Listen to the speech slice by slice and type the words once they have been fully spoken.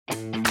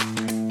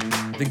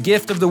the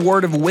gift of the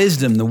word of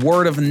wisdom, the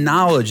word of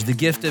knowledge, the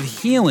gift of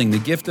healing, the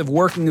gift of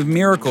working of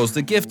miracles,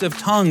 the gift of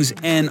tongues,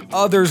 and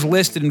others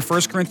listed in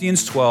 1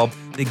 Corinthians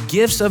 12, the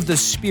gifts of the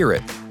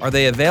Spirit. Are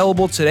they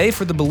available today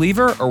for the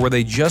believer, or were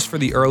they just for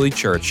the early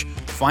church?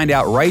 Find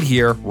out right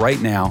here, right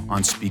now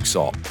on Speak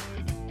Salt.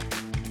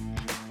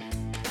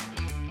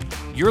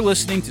 You're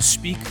listening to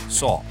Speak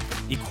Salt,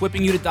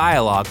 equipping you to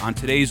dialogue on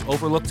today's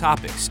overlooked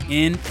topics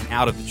in and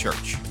out of the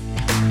church.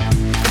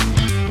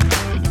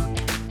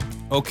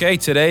 Okay,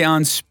 today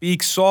on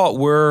Speak Salt,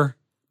 we're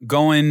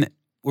going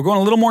a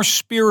little more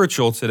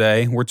spiritual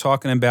today. We're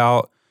talking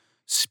about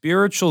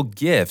spiritual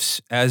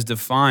gifts as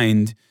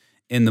defined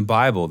in the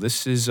Bible.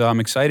 I'm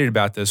excited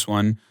about this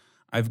one.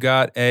 I've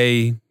got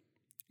a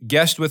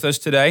guest with us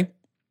today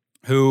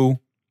who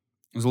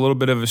is a little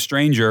bit of a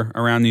stranger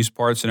around these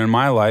parts and in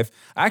my life.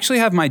 I actually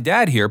have my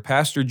dad here,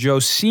 Pastor Joe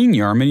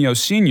Sr., Arminio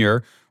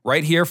Sr.,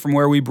 right here from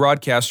where we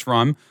broadcast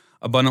from,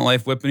 Abundant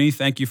Life Whippany.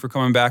 Thank you for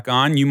coming back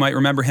on. You might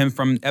remember him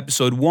from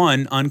episode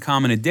 1,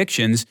 Uncommon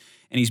Addictions,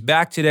 and he's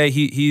back today.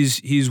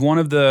 He's one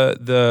of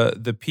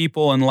the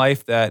people in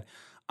life that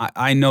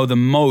I know the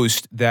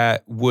most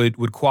that would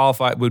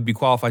be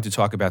qualified to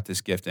talk about this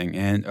gifting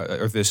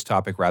or this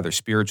topic rather,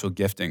 spiritual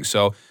gifting.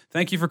 So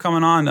thank you for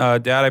coming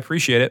on, Dad. I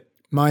appreciate it.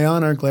 My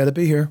honor. Glad to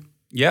be here.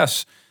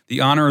 Yes. The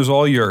honor is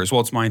all yours.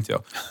 Well, it's mine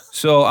too.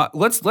 So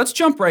let's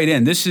jump right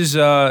in. This is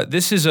a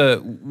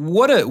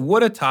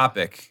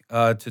topic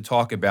to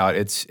talk about.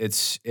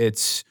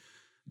 It's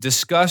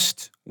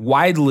discussed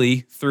widely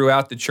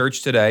throughout the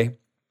church today,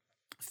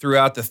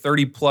 throughout the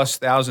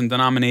 30,000+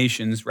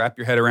 denominations. Wrap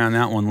your head around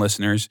that one,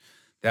 listeners,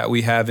 that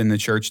we have in the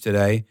church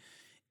today.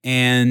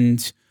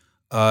 And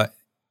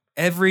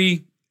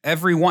every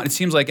one, it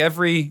seems like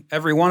every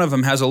one of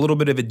them has a little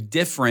bit of a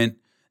different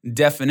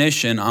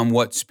definition on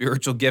what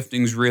spiritual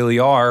giftings really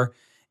are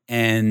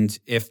and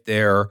if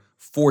they're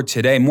for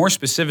today. More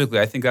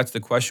specifically, I think that's the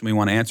question we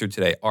want to answer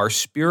today. Are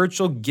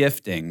spiritual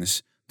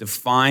giftings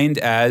defined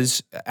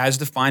as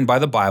defined by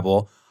the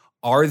Bible,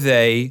 are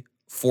they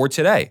for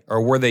today,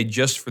 or were they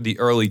just for the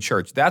early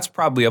church? That's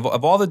probably, of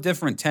all the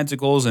different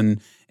tentacles and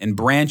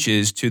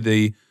branches to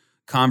the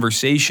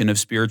conversation of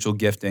spiritual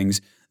giftings,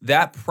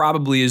 that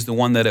probably is the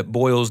one that it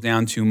boils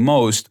down to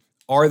most.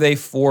 Are they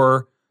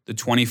for the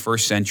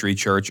 21st century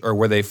church, or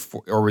were they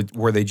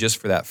just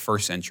for that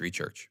first century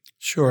church?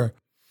 Sure.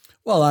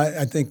 Well,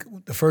 I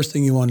think the first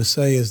thing you want to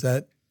say is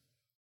that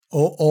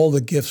all the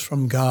gifts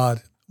from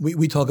God,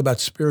 we talk about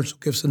spiritual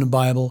gifts in the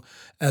Bible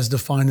as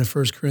defined in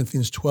 1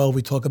 Corinthians 12.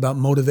 We talk about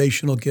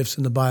motivational gifts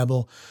in the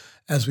Bible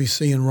as we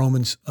see in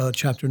Romans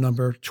chapter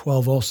number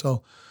 12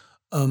 also.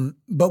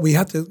 But we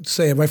have to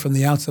say right from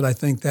the outset, I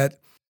think, that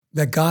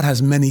God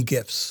has many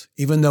gifts,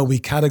 even though we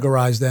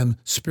categorize them,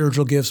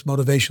 spiritual gifts,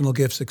 motivational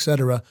gifts,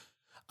 etc.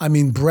 I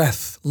mean,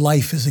 breath,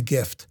 life is a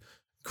gift.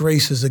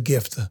 Grace is a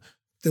gift.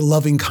 The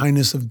loving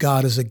kindness of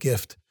God is a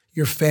gift.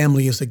 Your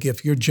family is a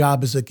gift. Your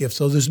job is a gift.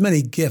 So there's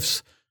many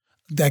gifts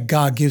that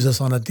God gives us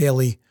on a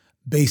daily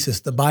basis.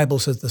 The Bible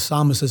says, the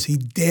psalmist says, he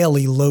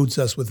daily loads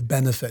us with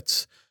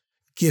benefits,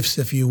 gifts,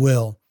 if you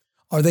will.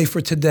 Are they for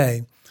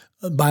today?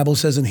 The Bible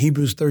says in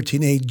Hebrews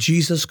 13:8,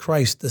 Jesus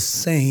Christ the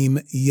same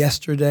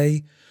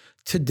yesterday,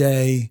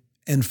 today,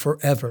 and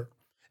forever.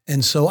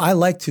 And so I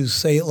like to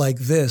say it like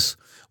this.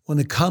 When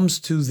it comes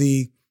to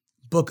the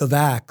book of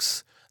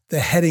Acts, the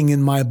heading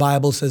in my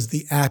Bible says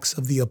the Acts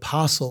of the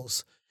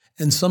Apostles.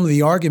 And some of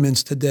the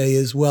arguments today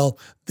is, well,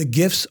 the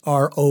gifts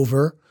are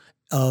over,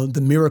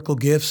 the miracle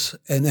gifts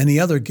and any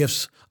other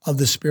gifts of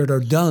the Spirit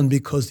are done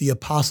because the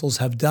apostles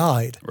have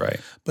died.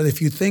 Right. But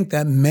if you think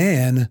that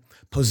man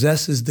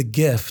possesses the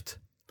gift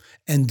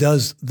and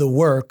does the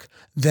work,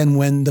 then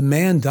when the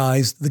man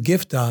dies, the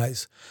gift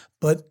dies.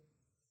 But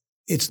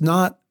it's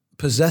not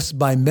possessed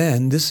by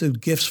men. This is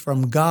gifts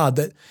from God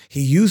that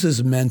he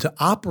uses men to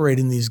operate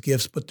in these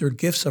gifts, but their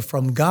gifts are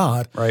from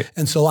God. Right.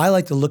 And so I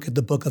like to look at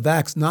the book of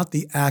Acts, not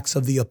the Acts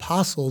of the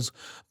apostles,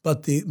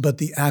 but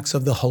the acts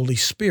of the Holy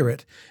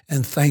Spirit.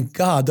 And thank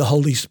God the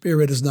Holy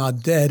Spirit is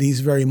not dead. He's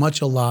very much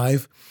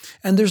alive.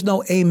 And there's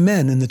no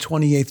amen in the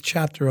 28th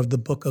chapter of the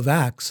book of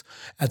Acts.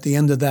 At the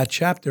end of that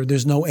chapter,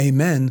 there's no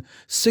amen,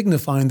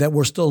 signifying that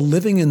we're still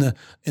living in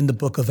the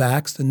book of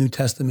Acts, the New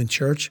Testament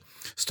church,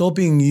 still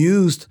being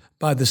used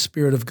by the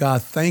Spirit of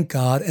God, thank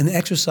God, and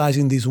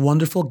exercising these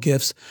wonderful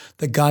gifts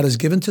that God has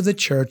given to the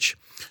church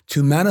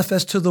to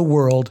manifest to the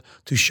world,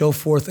 to show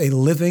forth a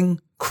living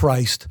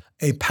Christ,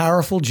 a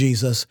powerful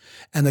Jesus,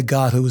 and a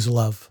God who is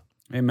love.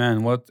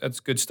 Amen. Well, that's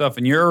good stuff.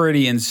 And you're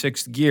already in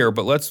sixth gear,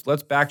 but let's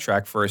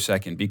backtrack for a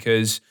second,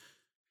 because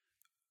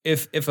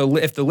if the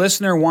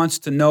listener wants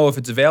to know if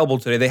it's available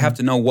today, they have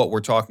to know what we're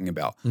talking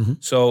about. Mm-hmm.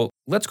 So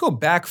let's go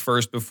back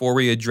first before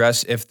we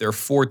address if they're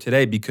for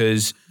today,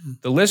 because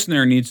the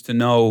listener needs to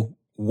know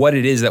what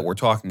it is that we're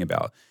talking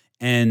about.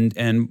 And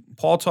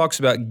Paul talks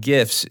about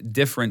gifts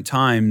different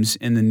times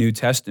in the New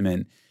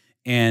Testament,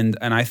 and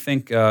I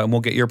think and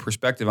we'll get your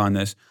perspective on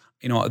this.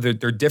 You know,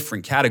 they're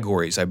different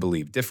categories, I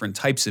believe, different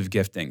types of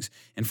giftings.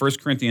 In 1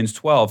 Corinthians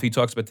 12, he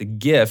talks about the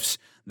gifts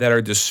that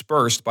are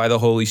dispersed by the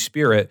Holy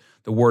Spirit: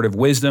 the word of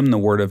wisdom, the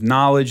word of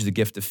knowledge, the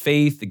gift of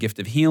faith, the gift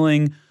of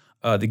healing,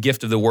 the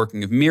gift of the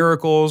working of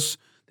miracles,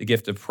 the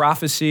gift of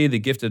prophecy, the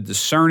gift of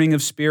discerning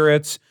of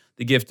spirits,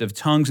 the gift of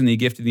tongues, and the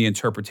gift of the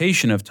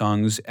interpretation of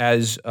tongues,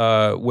 as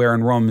where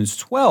in Romans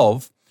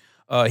 12,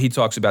 he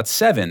talks about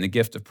 7, the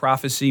gift of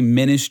prophecy,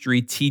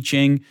 ministry,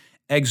 teaching,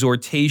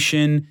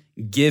 exhortation,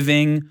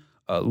 giving,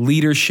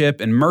 leadership,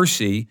 and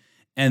mercy.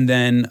 And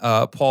then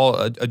Paul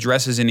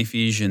addresses in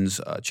Ephesians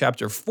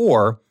chapter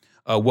 4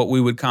 what we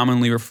would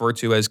commonly refer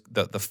to as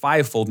the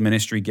fivefold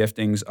ministry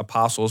giftings: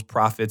 apostles,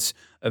 prophets,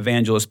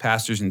 evangelists,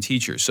 pastors, and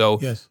teachers. So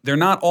Yes. they're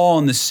not all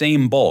in the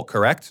same bowl,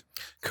 correct?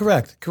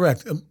 Correct.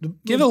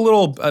 Give a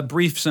little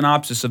brief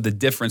synopsis of the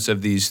difference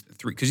of these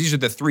three, because these are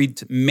the three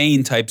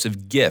main types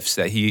of gifts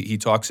that he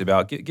talks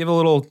about. Give a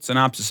little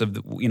synopsis of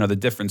the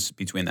difference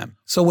between them.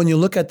 So when you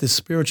look at the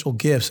spiritual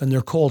gifts, and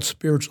they're called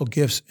spiritual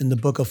gifts in the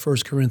book of 1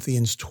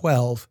 Corinthians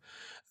 12,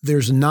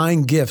 there's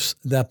 9 gifts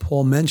that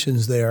Paul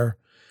mentions there.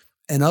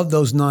 And of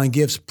those 9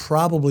 gifts,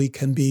 probably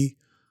can be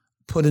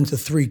put into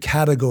 3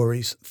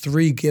 categories,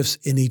 3 gifts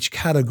in each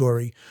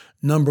category.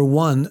 Number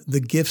 1,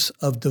 the gifts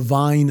of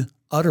divine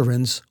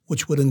utterance,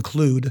 which would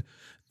include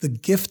the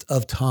gift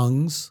of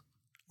tongues,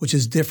 which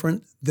is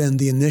different than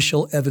the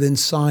initial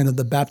evidence sign of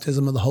the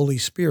baptism of the Holy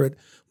Spirit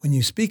when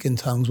you speak in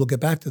tongues. We'll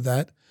get back to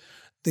that.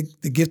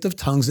 The gift of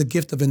tongues, the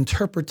gift of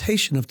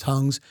interpretation of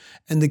tongues,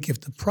 and the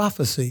gift of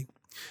prophecy.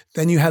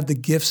 Then you have the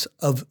gifts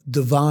of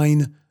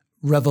divine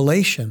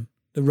revelation,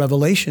 the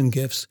revelation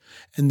gifts,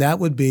 and that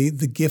would be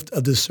the gift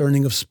of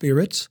discerning of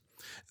spirits,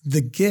 the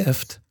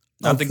gift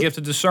Not the gift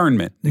of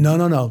discernment.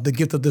 No. The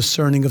gift of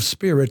discerning of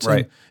spirits.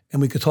 Right.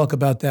 And we could talk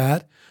about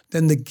that.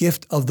 Then the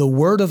gift of the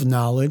word of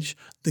knowledge,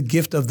 the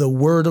gift of the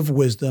word of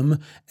wisdom.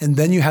 And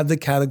then you have the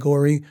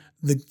category,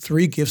 the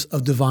 3 gifts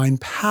of divine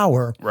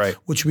power, Right.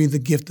 which would be the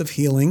gift of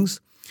healings,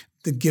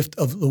 the gift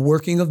of the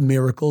working of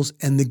miracles,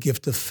 and the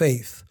gift of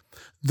faith.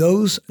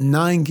 Those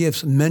 9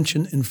 gifts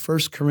mentioned in 1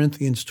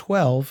 Corinthians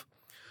 12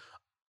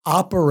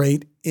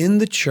 operate in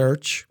the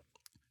church,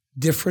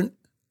 different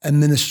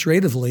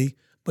administratively,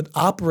 but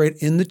operate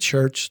in the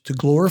church to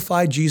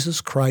glorify Jesus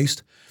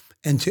Christ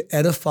and to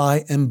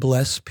edify and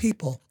bless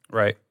people.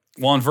 Right.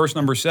 Well, in verse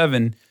number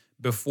 7,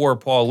 before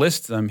Paul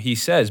lists them, he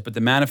says, but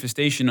the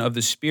manifestation of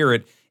the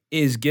Spirit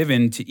is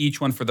given to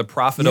each one for the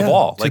profit of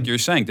all, like you're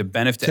saying, to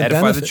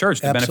edify the church,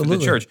 to benefit the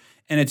church.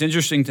 And it's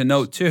interesting to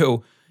note,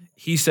 too,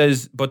 he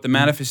says, but the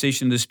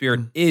manifestation of the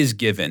Spirit is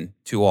given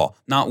to all,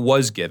 not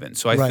was given.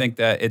 So I think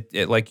that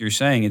it, like you're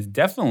saying, it's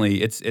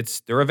definitely,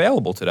 they're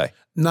available today.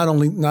 Not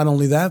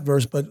only that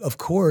verse, but of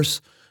course,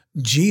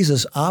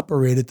 Jesus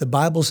operated. The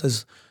Bible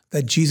says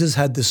that Jesus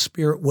had the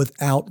Spirit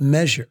without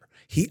measure.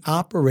 He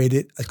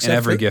operated in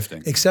every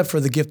gifting, except for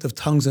the gift of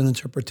tongues and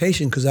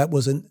interpretation, because that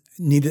wasn't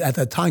needed at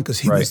that time, because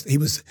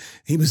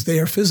he was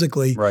there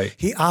physically. Right.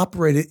 He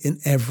operated in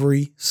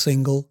every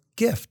single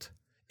gift,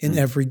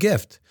 every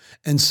gift.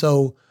 And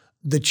so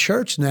the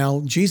church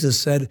now, Jesus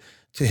said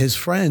to his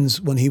friends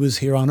when he was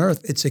here on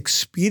earth, it's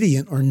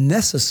expedient or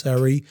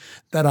necessary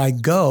that I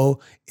go.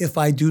 If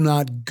I do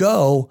not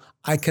go,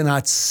 I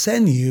cannot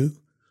send you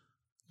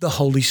the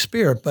Holy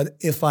Spirit. But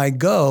if I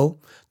go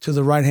to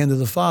the right hand of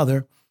the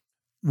Father,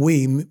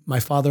 my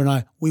Father and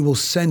I, we will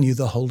send you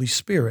the Holy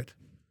Spirit.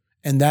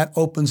 And that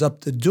opens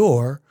up the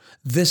door.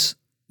 This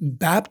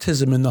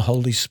baptism in the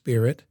Holy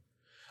Spirit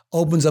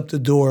opens up the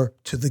door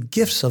to the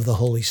gifts of the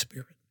Holy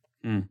Spirit.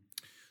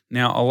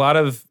 Now, a lot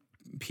of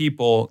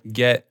people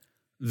get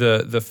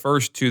the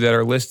first 2 that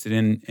are listed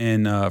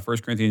in 1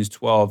 Corinthians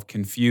 12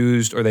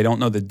 confused, or they don't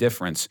know the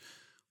difference.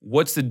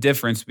 What's the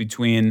difference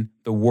between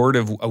a word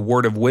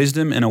of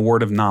wisdom and a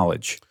word of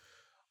knowledge?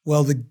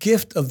 Well, the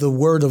gift of the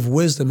word of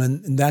wisdom,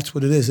 and that's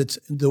what it is. It's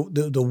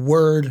the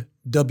word,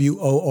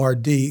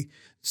 W-O-R-D,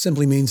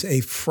 simply means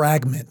a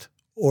fragment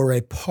or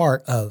a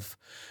part of.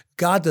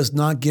 God does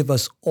not give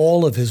us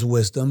all of his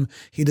wisdom.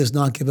 He does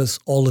not give us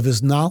all of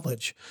his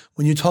knowledge.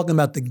 When you're talking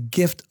about the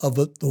gift of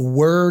the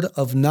word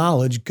of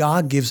knowledge,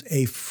 God gives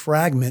a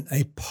fragment,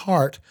 a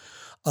part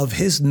of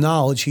his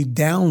knowledge. He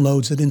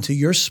downloads it into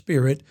your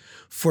spirit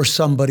for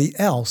somebody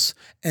else.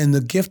 And the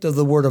gift of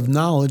the word of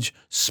knowledge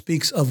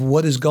speaks of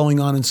what is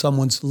going on in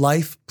someone's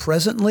life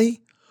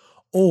presently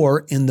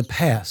or in the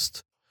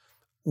past.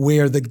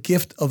 Where the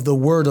gift of the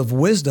word of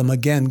wisdom,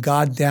 again,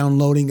 God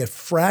downloading a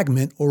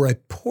fragment or a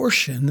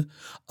portion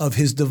of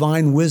his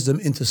divine wisdom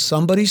into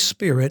somebody's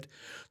spirit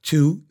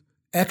to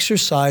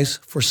exercise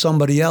for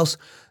somebody else,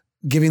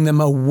 giving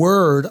them a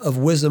word of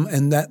wisdom,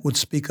 and that would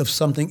speak of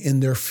something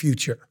in their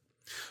future.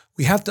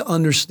 We have to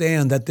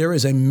understand that there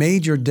is a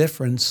major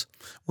difference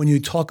when you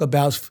talk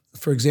about,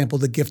 for example,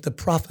 the gift of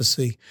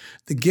prophecy.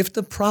 The gift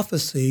of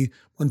prophecy,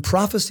 when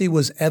prophecy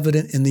was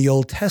evident in the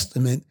Old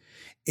Testament,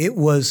 it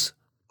was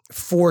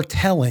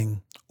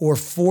foretelling or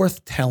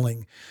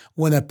forthtelling.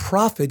 When a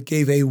prophet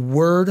gave a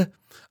word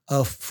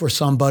for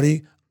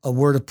somebody, a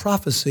word of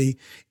prophecy,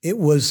 it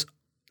was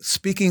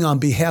speaking on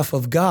behalf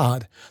of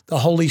God. The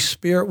Holy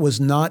Spirit was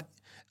not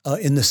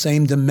in the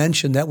same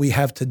dimension that we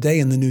have today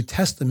in the New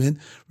Testament.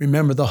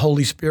 Remember, the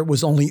Holy Spirit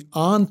was only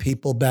on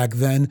people back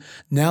then.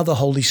 Now the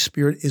Holy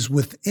Spirit is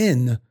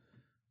within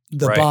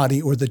the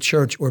body or the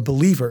church or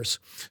believers.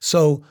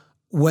 So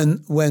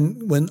when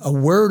a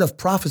word of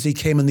prophecy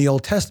came in the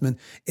Old Testament,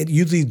 it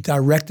usually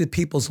directed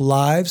people's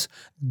lives,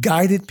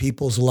 guided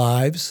people's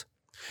lives,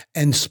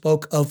 and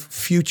spoke of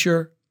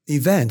future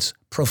events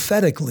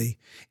prophetically.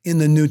 In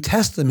the New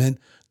Testament,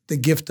 the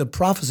gift of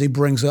prophecy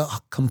brings a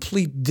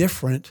complete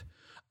different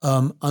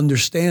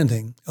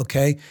understanding,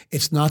 okay?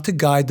 It's not to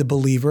guide the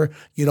believer.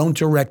 You don't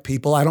direct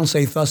people. I don't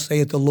say, thus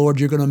saith the Lord,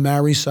 you're going to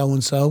marry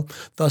so-and-so.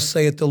 Thus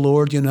saith the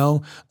Lord,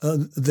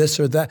 this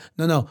or that.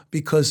 No,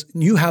 because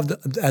you have,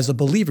 as a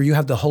believer, you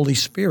have the Holy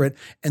Spirit,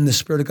 and the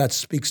Spirit of God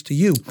speaks to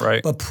you.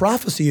 Right. But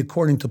prophecy,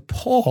 according to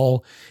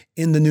Paul,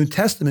 in the New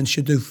Testament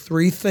should do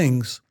three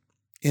things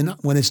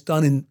when it's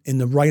done in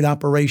the right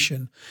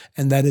operation,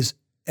 and that is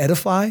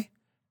edify,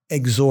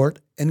 exhort,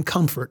 and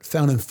comfort,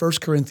 found in 1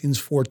 Corinthians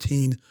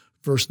 14,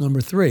 verse number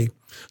 3.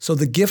 So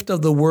the gift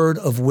of the word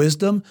of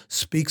wisdom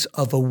speaks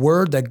of a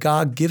word that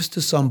God gives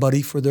to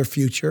somebody for their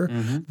future.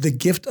 Mm-hmm. The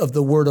gift of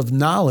the word of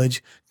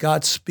knowledge,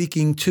 God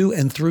speaking to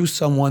and through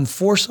someone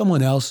for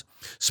someone else,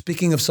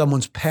 speaking of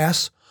someone's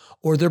past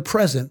or their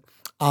present,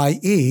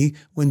 i.e.,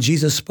 when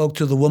Jesus spoke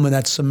to the woman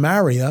at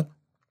Samaria,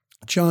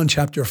 John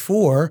chapter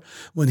 4,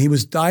 when he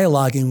was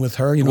dialoguing with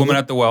her. The woman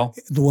at the well.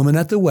 The woman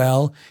at the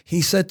well.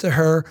 He said to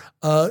her,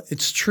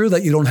 it's true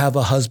that you don't have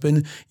a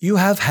husband. You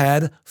have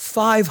had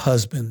 5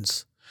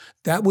 husbands.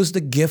 That was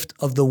the gift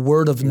of the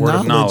word of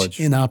knowledge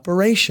in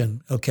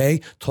operation,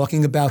 okay?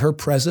 Talking about her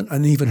present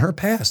and even her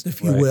past,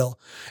 if you will.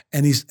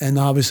 And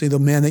obviously the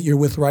man that you're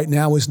with right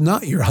now is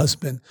not your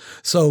husband.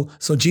 So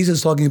Jesus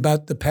is talking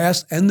about the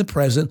past and the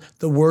present,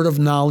 the word of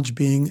knowledge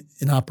being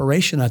in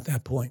operation at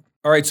that point.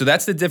 All right, so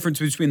that's the difference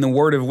between the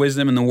word of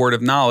wisdom and the word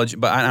of knowledge.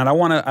 But I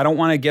don't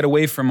want to get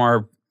away from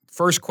our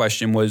first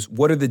question. Was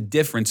what are the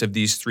difference of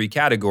these 3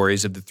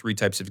 categories of the 3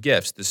 types of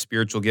gifts? The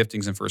spiritual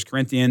giftings in 1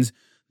 Corinthians,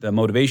 the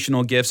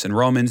motivational gifts in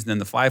Romans, and then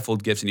the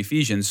fivefold gifts in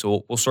Ephesians.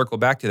 So we'll circle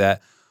back to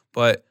that.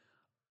 But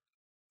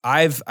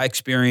I've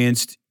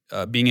experienced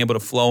being able to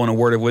flow in a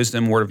word of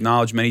wisdom, word of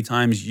knowledge many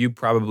times. You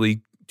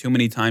probably too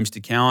many times to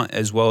count,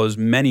 as well as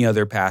many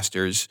other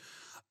pastors.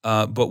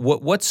 But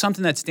what's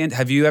something that stands?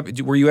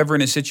 Were you ever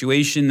in a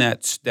situation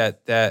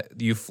that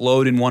you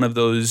flowed in one of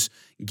those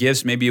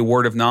gifts, maybe a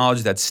word of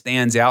knowledge that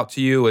stands out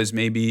to you as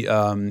maybe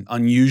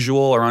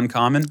unusual or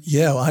uncommon?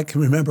 Yeah, well, I can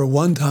remember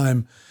one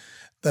time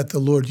that the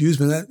Lord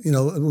used me. That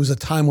it was a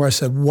time where I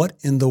said, "What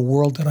in the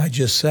world did I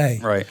just say?"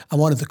 Right. I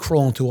wanted to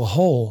crawl into a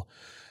hole.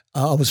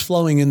 I was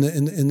flowing in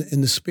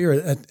the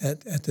Spirit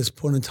at this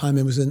point in time.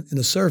 It was in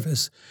a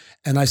service,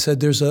 and I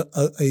said, "There's a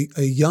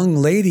young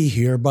lady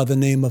here by the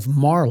name of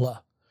Marla."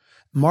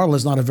 Marla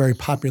is not a very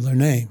popular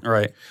name.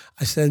 Right.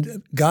 I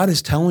said, God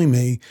is telling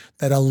me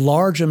that a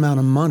large amount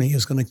of money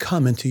is going to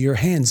come into your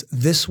hands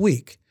this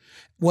week.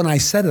 When I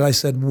said it, I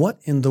said,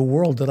 what in the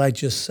world did I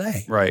just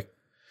say? Right.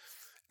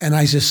 And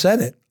I just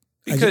said it.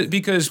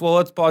 Because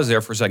let's pause there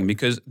for a second,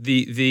 because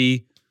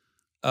the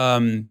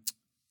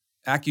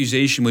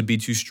accusation would be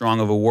too strong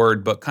of a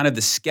word, but kind of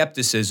the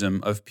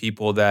skepticism of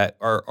people that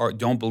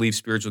don't believe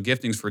spiritual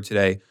giftings for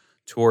today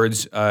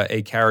towards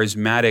a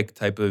charismatic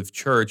type of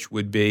church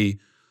would be,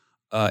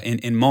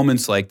 in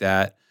moments like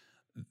that,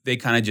 they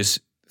kind of just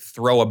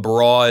throw a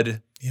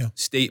broad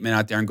statement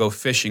out there and go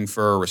fishing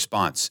for a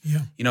response.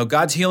 Yeah.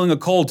 God's healing a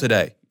cold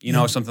today,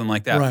 something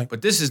like that. Right.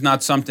 But this is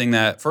not something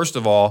that, first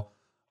of all,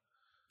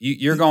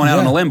 you're going out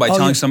on a limb by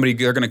telling somebody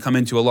they're going to come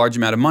into a large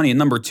amount of money. And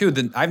number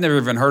 2, I've never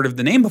even heard of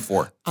the name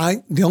before.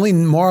 The only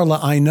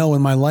Marla I know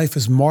in my life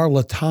is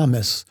Marlo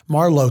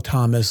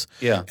Thomas.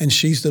 Yeah. And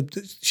she's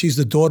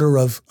the daughter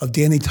of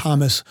Danny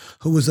Thomas,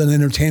 who was an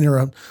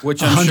entertainer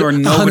which I'm sure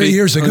nobody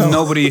years ago.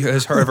 Nobody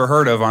has ever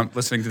heard of on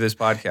listening to this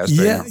podcast.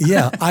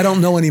 Yeah. I don't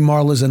know any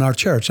Marlas in our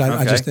church.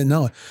 I just didn't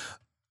know it.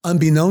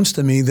 Unbeknownst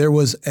to me, there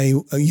was a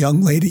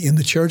young lady in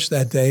the church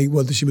that day,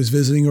 whether she was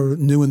visiting or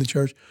new in the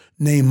church,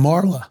 named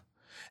Marla.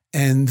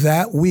 And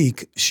that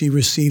week, she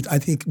received, I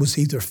think it was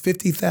either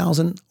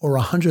 $50,000 or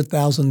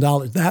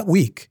 $100,000 that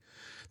week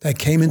that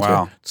came into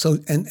her. So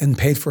and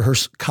paid for her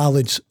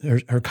college,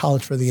 her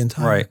college for the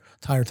entire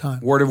time.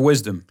 Word of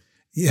wisdom.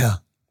 Yeah.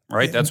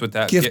 Right? That's what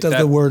that gift of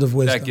the word of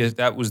wisdom.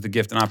 That was the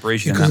gift in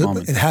operation because in that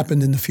moment. It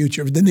happened in the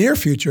future, the near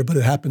future, but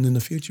it happened in the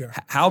future.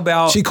 How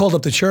about she called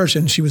up the church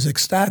and she was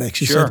ecstatic.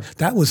 She said,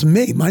 "That was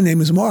me. My name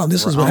is Marla.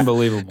 This is what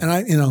unbelievable."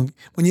 And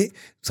when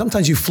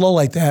sometimes you flow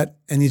like that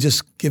and you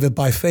just give it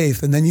by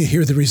faith, and then you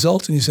hear the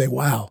results and you say,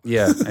 "Wow."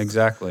 Yeah,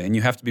 exactly. And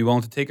you have to be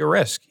willing to take a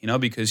risk,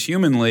 because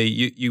humanly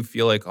you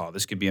feel like, oh,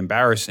 this could be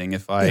embarrassing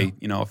if I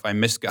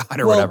miss God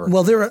or whatever.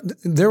 Well,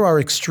 there are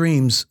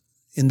extremes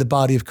in the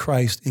body of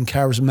Christ, in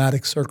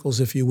charismatic circles,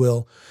 if you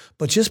will.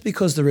 But just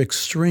because they're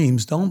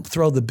extremes, don't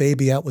throw the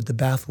baby out with the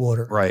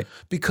bathwater. Right.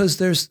 Because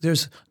there's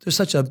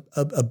such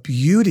a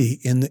beauty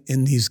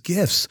in these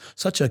gifts,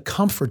 such a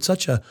comfort,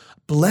 such a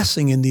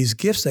blessing in these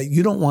gifts that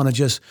you don't want to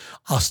just,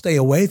 I'll stay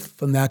away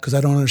from that because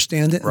I don't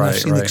understand it. And I've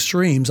seen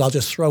extremes, I'll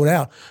just throw it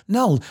out.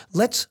 No,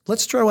 let's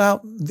throw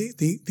out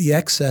the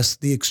excess,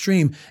 the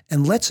extreme,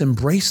 and let's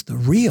embrace the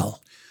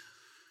real.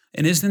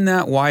 And isn't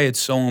that why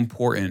it's so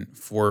important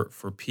for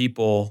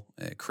people,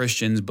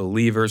 Christians,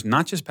 believers,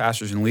 not just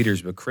pastors and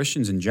leaders, but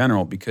Christians in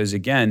general? Because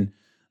again,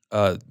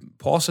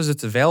 Paul says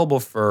it's available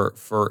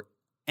for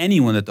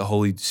anyone that the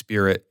Holy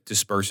Spirit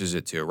disperses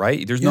it to,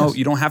 right? There's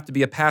you don't have to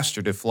be a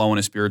pastor to flow in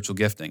a spiritual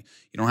gifting.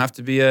 You don't have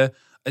to be a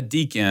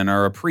deacon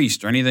or a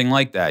priest or anything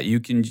like that. You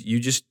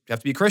just have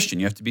to be a Christian.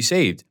 You have to be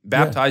saved,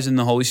 baptized in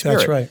the Holy Spirit.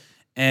 That's right.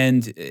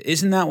 And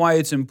isn't that why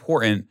it's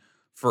important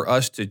for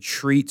us to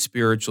treat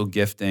spiritual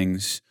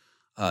giftings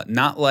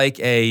not like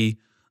a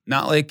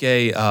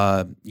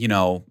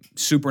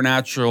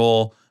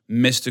supernatural,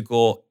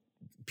 mystical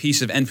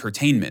piece of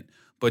entertainment,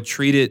 but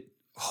treat it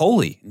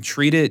holy and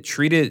treat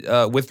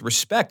it with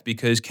respect?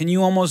 Because can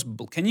you almost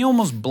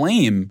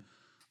blame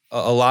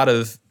a lot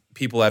of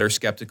people that are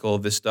skeptical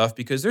of this stuff?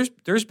 Because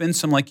there's been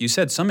some, like you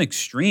said, some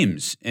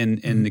extremes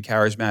in the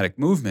charismatic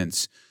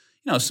movements.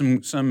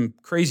 Some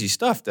crazy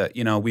stuff that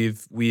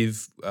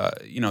we've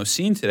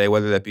seen today,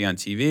 whether that be on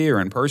TV or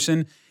in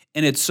person.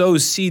 And it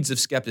sows seeds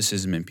of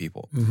skepticism in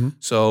people. Mm-hmm.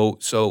 So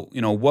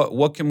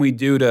what can we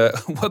do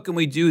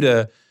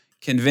to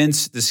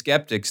convince the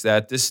skeptics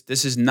that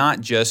this is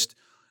not just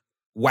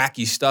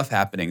wacky stuff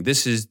happening?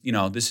 This is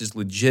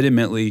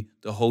legitimately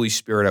the Holy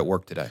Spirit at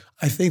work today.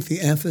 I think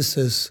the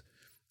emphasis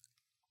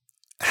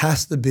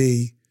has to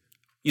be,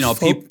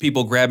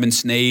 people grabbing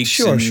snakes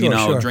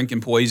drinking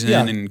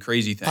poison and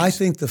crazy things. I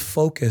think the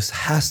focus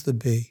has to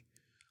be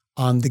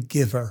on the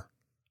giver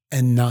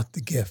and not the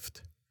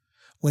gift.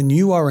 When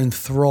you are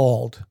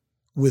enthralled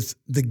with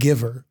the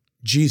giver,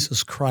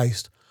 Jesus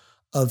Christ,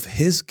 of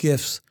his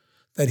gifts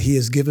that he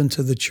has given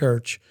to the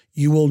church,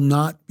 you will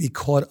not be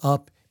caught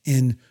up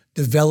in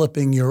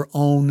developing your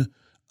own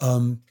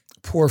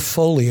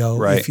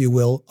portfolio, if you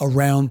will,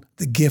 around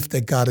the gift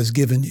that God has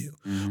given you.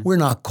 Mm-hmm. We're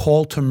not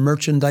called to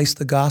merchandise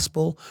the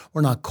gospel.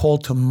 We're not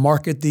called to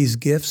market these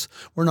gifts.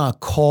 We're not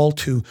called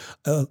to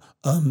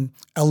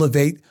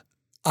elevate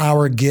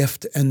our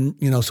gift and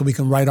so we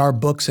can write our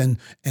books and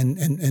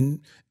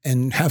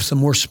have some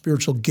more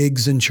spiritual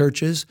gigs in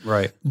churches.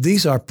 Right.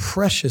 These are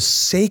precious,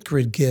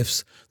 sacred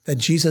gifts that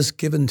Jesus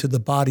given to the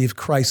body of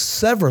Christ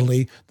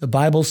severally. The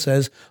Bible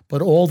says,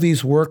 but all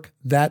these work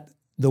that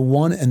the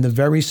one and the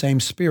very same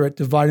Spirit,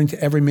 dividing to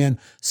every man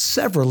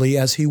severally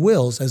as he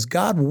wills. As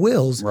God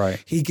wills,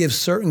 he gives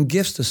certain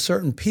gifts to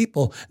certain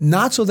people,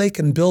 not so they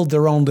can build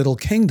their own little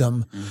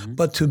kingdom,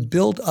 but to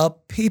build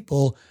up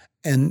people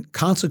and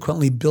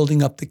consequently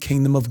building up the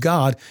kingdom of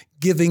God,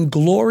 giving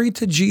glory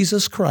to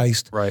Jesus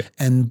Christ,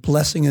 and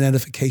blessing and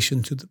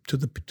edification to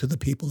the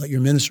people that you're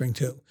ministering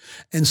to.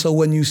 And so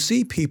when you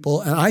see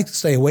people, and I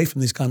stay away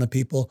from these kind of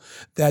people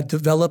that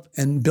develop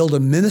and build a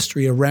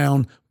ministry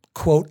around,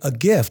 quote, a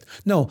gift.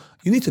 No,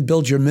 you need to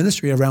build your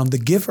ministry around the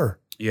giver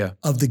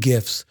of the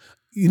gifts.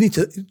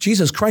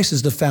 Jesus Christ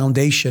is the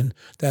foundation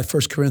that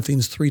 1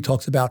 Corinthians 3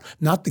 talks about,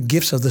 not the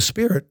gifts of the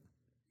Spirit.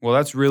 Well,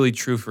 that's really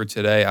true for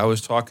today. I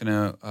was talking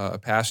to a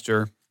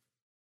pastor,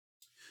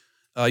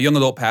 a young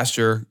adult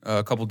pastor,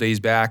 a couple days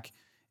back,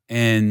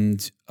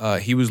 and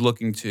he's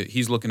looking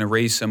to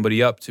raise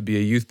somebody up to be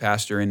a youth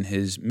pastor in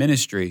his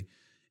ministry.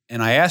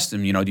 And I asked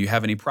him, do you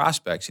have any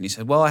prospects? And he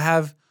said, well, I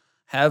have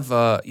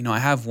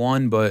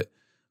one,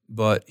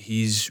 but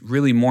he's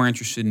really more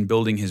interested in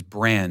building his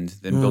brand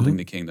than building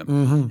the kingdom.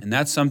 Mm-hmm. And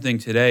that's something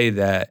today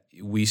that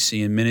we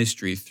see in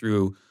ministry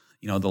through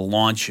the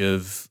launch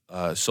of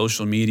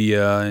social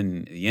media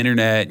and the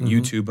internet and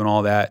YouTube and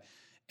all that.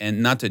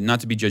 And not to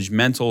be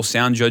judgmental,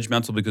 sound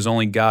judgmental, because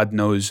only God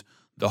knows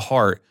the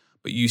heart.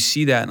 But you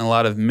see that in a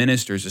lot of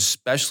ministers,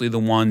 especially the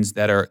ones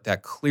that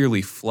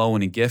clearly flow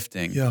in a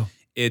gifting. Yeah.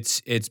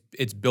 It's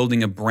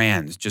building a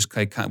brand. Just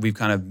we've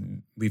kind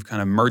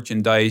of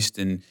merchandised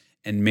and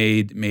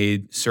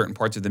made certain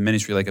parts of the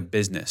ministry like a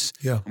business.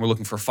 Yeah. And we're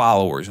looking for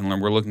followers, and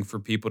we're looking for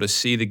people to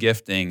see the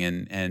gifting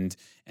and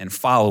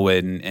follow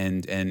it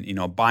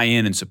and buy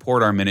in and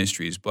support our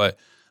ministries. But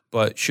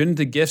shouldn't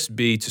the gifts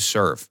be to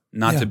serve,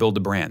 not to build a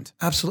brand?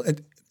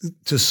 Absolutely.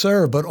 To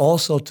serve, but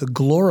also to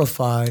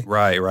glorify,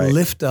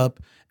 lift up,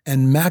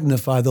 and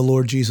magnify the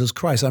Lord Jesus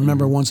Christ. I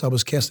remember once I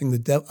was casting a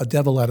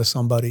devil out of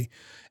somebody,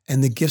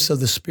 and the gifts of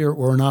the Spirit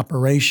were in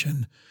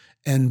operation.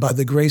 And by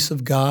the grace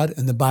of God,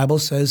 and the Bible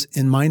says,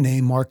 in my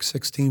name, Mark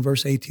 16,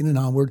 verse 18 and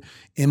onward,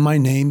 in my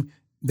name,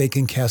 they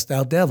can cast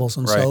out devils.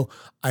 And so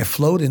I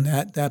flowed in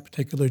that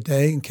particular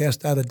day and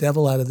cast out a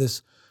devil out of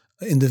this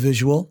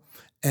individual.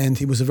 and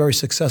he was a very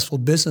successful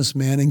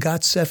businessman and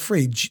got set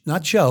free.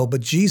 Not Joe,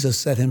 but Jesus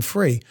set him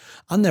free.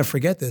 I'll never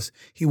forget this.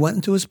 He went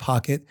into his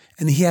pocket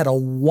and he had a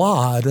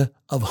wad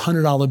of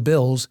 $100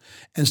 bills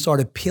and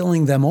started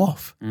peeling them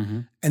off. Mm-hmm.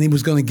 And he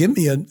was going to give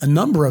me a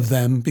number of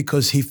them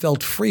because he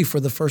felt free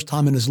for the first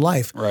time in his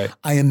life. Right.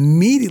 I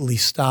immediately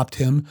stopped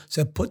him,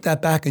 said, put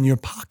that back in your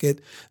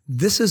pocket.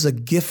 This is a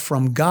gift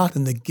from God,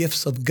 and the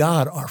gifts of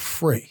God are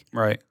free.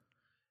 Right.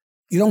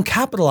 You don't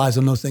capitalize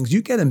on those things.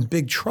 You get in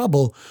big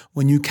trouble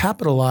when you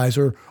capitalize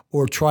or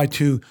try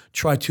to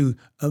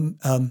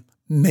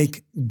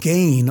make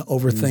gain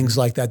over things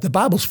like that. The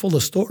Bible's full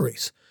of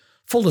stories.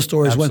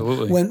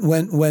 Absolutely. When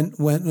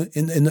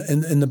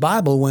in the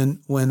Bible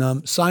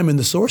when Simon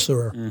the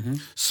sorcerer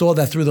saw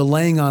that through the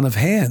laying on of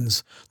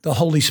hands the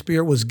Holy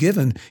Spirit was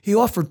given, he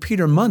offered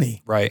Peter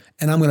money. Right.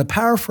 And I'm going to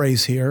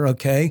paraphrase here,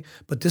 okay?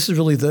 But this is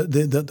really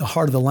the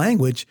heart of the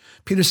language.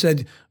 Peter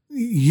said,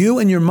 you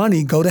and your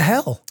money go to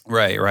hell.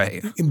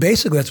 Right.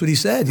 Basically, that's what he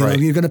said. You know,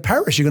 you're going to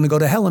perish. You're going to go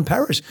to hell and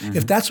perish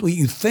if that's what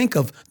you think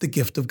of the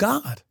gift of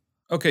God.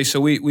 Okay,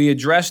 so we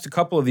addressed a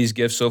couple of these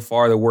gifts so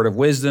far, the word of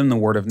wisdom, the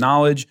word of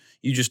knowledge.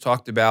 You just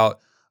talked about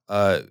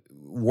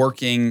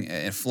working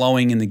and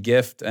flowing in the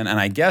gift. And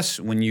I guess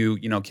when you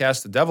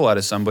cast the devil out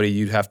of somebody,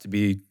 you'd have to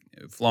be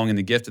flowing in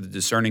the gift of the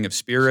discerning of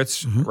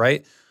spirits,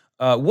 right?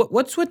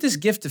 What's with this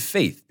gift of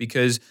faith?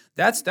 Because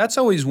that's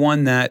always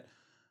one that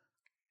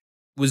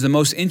was the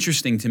most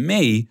interesting to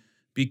me,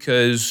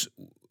 because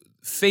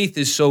faith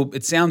is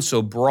it sounds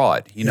so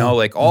broad,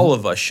 like all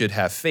of us should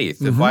have faith.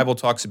 The Bible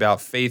talks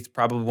about faith,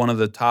 probably one of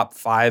the top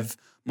 5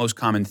 most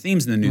common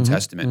themes in the New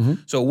Testament.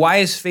 So why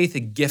is faith a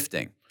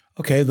gifting?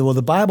 Okay, well,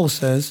 the Bible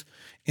says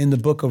in the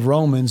book of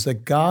Romans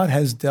that God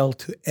has dealt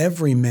to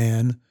every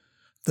man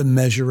the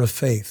measure of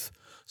faith.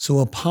 So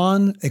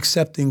upon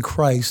accepting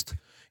Christ,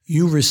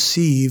 you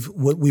receive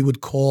what we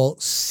would call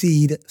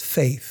seed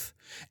faith.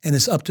 And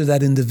it's up to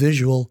that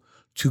individual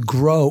to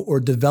grow or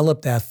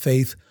develop that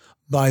faith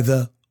by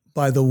the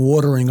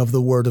watering of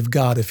the Word of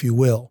God, if you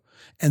will.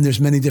 And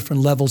there's many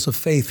different levels of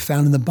faith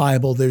found in the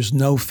Bible. There's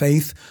no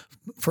faith.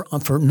 For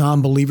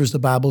non-believers, the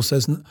Bible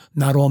says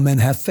not all men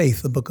have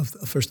faith. The book of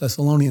 1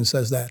 Thessalonians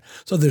says that.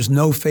 So there's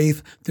no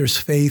faith,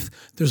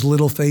 there's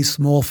little faith,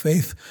 small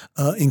faith,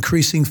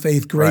 increasing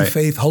faith, great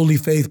faith, holy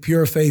faith,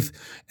 pure faith,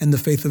 and the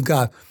faith of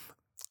God.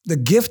 The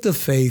gift of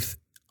faith,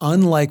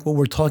 unlike what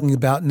we're talking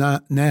about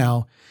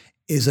now,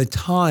 is a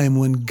time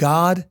when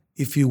God,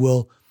 if you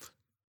will,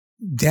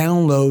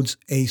 downloads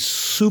a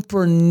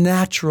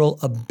supernatural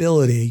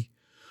ability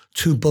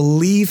to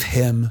believe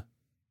him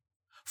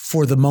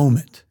for the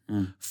moment.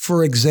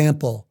 For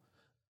example,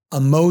 a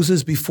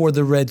Moses before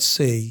the Red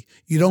Sea,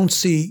 you don't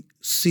see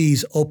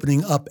seas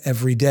opening up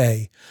every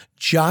day.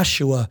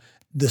 Joshua,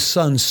 the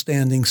sun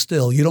standing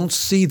still, you don't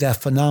see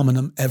that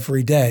phenomenon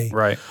every day.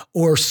 Right.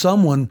 Or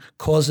someone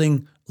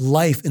causing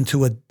life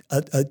into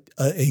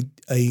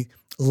a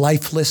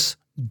lifeless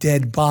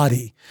dead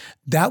body.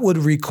 That would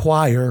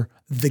require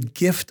the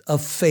gift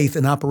of faith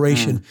in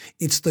operation.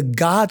 It's the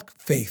God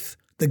faith,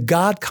 the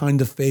God kind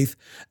of faith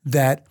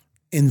that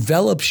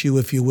envelops you,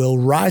 if you will,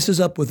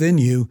 rises up within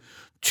you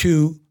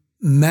to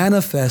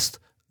manifest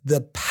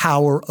the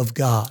power of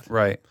God.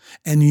 Right.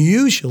 And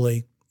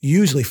usually,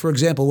 for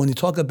example, when you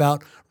talk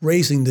about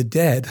raising the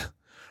dead,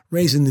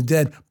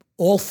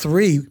 all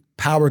 3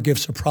 power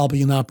gifts are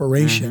probably in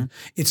operation.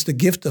 It's the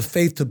gift of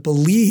faith to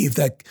believe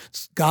that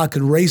God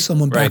can raise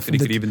someone back from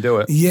that he could even do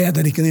it. Yeah,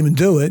 that he can even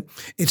do it.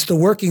 It's the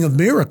working of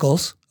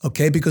miracles,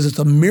 okay, because it's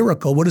a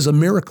miracle. What is a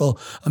miracle?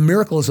 A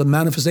miracle is a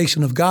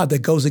manifestation of God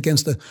that goes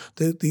against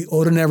the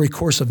ordinary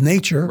course of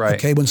nature, Right.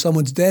 okay? When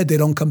someone's dead, they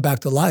don't come back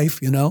to life,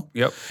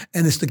 Yep.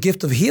 And it's the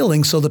gift of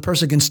healing so the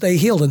person can stay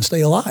healed and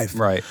stay alive.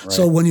 Right.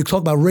 So when you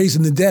talk about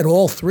raising the dead,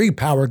 all 3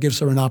 power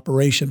gifts are in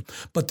operation.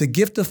 But the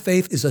gift of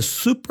faith is a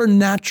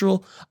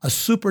supernatural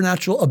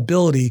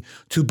ability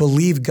to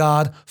believe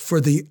God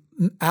for the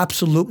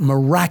absolute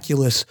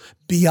miraculous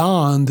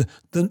beyond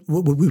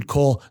what we would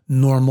call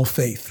normal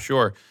faith.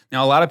 Sure.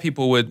 Now, a lot of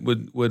people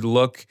would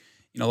look,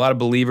 a lot of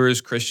believers,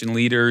 Christian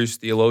leaders,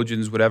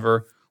 theologians,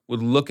 whatever,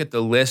 would look at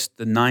the list,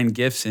 the 9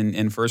 gifts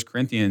in 1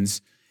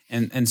 Corinthians,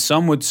 and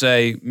some would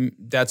say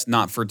that's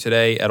not for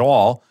today at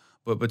all,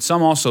 but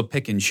some also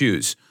pick and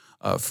choose.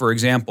 For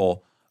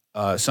example,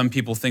 some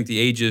people think the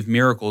age of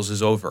miracles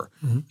is over.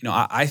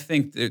 I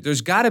think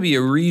there's got to be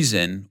a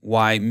reason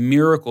why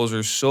miracles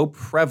are so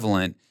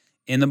prevalent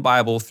in the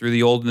Bible through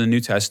the Old and the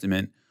New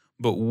Testament,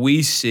 but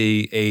we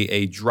see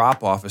a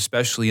drop-off,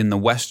 especially in the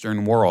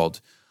Western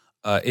world.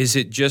 Is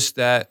it just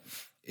that,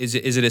 is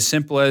it as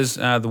simple as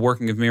the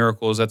working of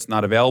miracles that's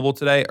not available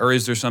today, or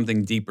is there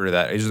something deeper to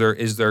that?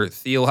 Is there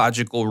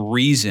theological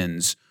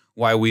reasons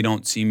why we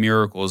don't see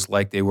miracles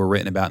like they were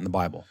written about in the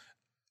Bible?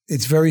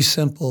 It's very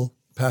simple,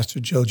 Pastor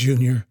Joe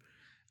Jr.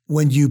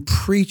 When you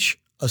preach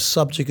a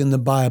subject in the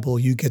Bible,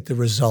 you get the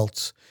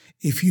results.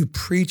 If you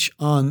preach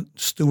on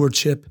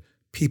stewardship,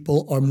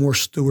 people are more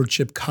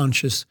stewardship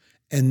conscious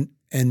and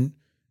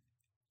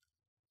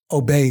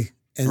obey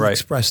and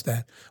express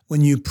that. When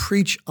you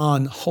preach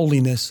on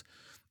holiness,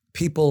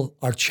 people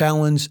are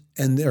challenged,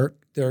 and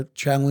they're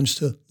challenged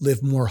to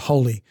live more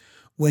holy.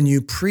 When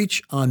you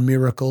preach on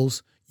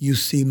miracles, you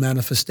see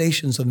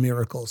manifestations of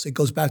miracles. It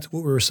goes back to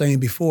what we were saying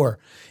before.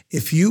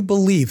 If you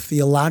believe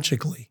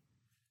theologically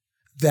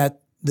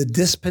that the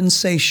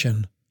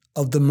dispensation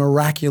of the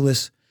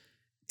miraculous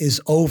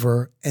is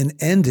over and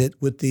ended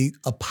with the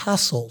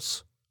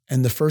apostles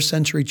and the first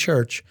century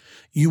church,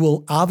 you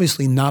will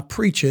obviously not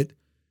preach it.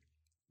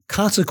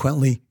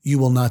 Consequently, you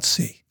will not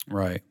see.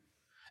 Right.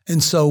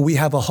 And so we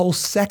have a whole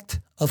sect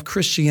of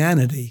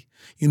Christianity.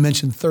 You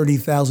mentioned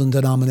 30,000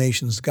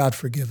 denominations, God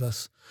forgive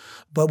us.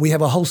 But we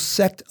have a whole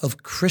sect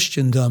of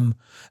Christendom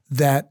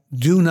that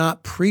do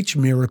not preach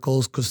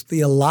miracles because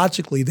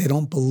theologically they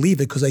don't believe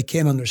it because they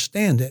can't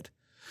understand it.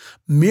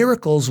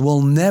 Miracles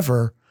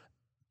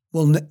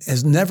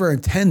has never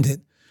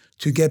intended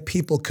to get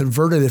people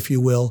converted, if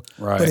you will,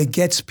 Right. but it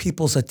gets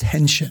people's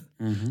attention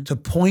to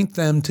point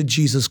them to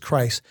Jesus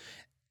Christ.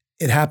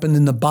 It happened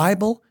in the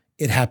Bible.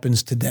 It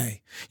happens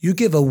today. You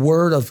give a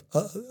word of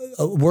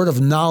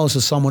knowledge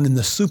to someone in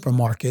the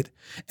supermarket,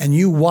 and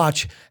you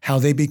watch how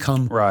they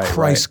become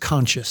Christ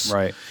conscious.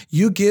 Right.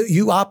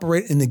 You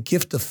operate in the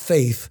gift of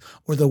faith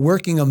or the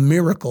working of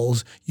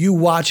miracles. You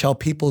watch how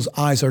people's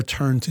eyes are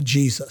turned to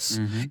Jesus.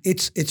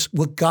 It's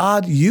what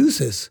God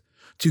uses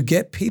to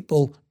get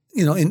people,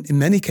 in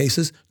many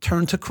cases,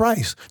 turn to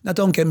Christ. Now,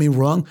 don't get me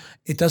wrong.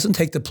 It doesn't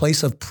take the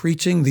place of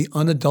preaching the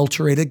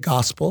unadulterated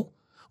gospel.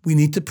 We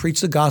need to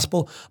preach the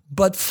gospel,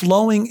 but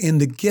flowing in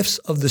the gifts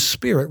of the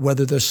Spirit,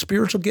 whether they're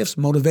spiritual gifts,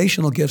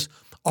 motivational gifts,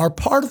 are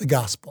part of the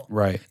gospel.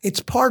 Right. It's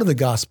part of the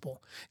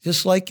gospel.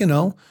 Just like,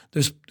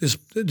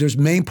 there's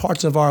main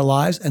parts of our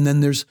lives, and then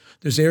there's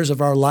areas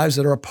of our lives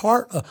that are a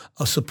part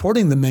of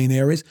supporting the main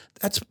areas.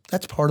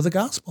 That's part of the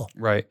gospel.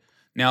 Right.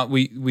 Now,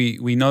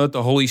 we know that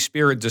the Holy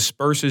Spirit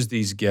disperses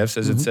these gifts,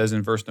 as it says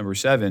in verse number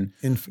 7.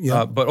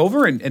 But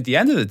over at the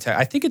end of the text,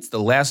 I think it's the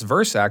last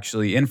verse,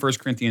 actually, in 1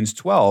 Corinthians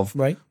 12,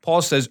 Right.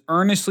 Paul says,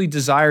 earnestly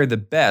desire the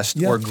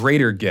best or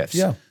greater gifts.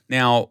 Yeah.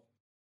 Now,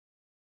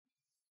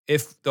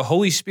 if the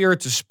Holy Spirit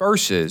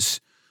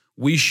disperses,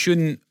 we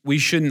shouldn't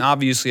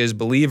obviously, as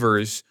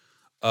believers,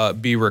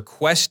 be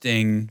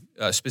requesting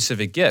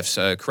specific gifts.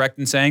 Correct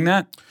in saying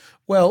that?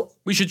 Well,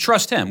 We should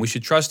trust Him. We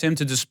should trust Him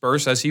to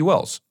disperse as He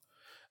wills.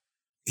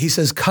 he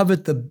says,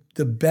 covet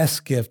the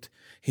best gift.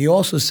 He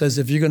also says,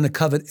 if you're going to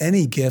covet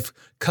any gift,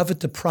 covet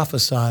to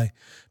prophesy,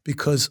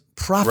 because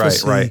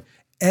prophecy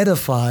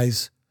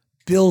edifies,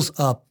 builds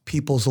up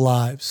people's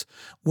lives.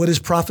 What is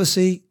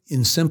prophecy?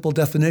 In simple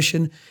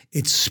definition,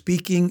 it's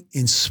speaking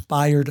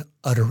inspired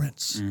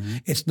utterance.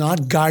 It's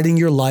not guiding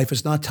your life.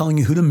 It's not telling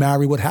you who to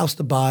marry, what house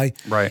to buy.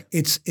 Right.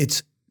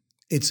 It's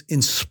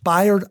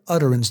inspired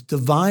utterance,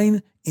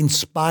 divine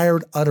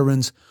inspired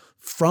utterance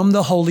from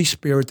the Holy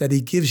Spirit that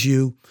He gives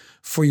you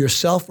for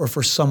yourself or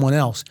for someone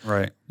else.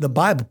 Right. The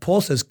Bible,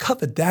 Paul says,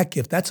 covet that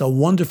gift. That's a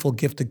wonderful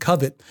gift to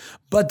covet.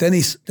 But then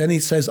he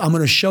says, I'm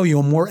going to show you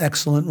a more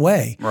excellent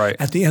way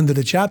at the end of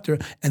the chapter.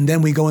 And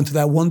then we go into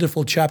that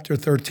wonderful chapter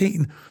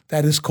 13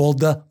 that is called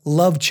the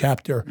love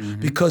chapter.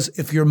 Because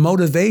if your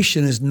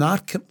motivation is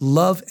not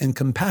love and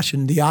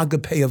compassion, the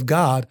agape of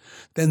God,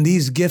 then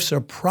these gifts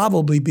are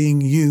probably being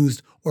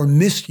used or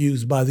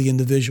misused by the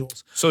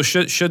individuals. So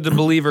should the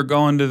believer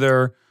go into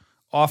their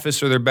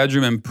office or their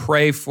bedroom and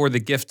pray for the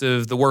gift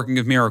of the working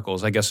of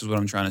miracles, I guess is what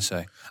I'm trying to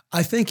say.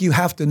 I think you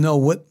have to know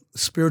what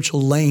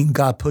spiritual lane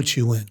God puts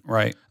you in.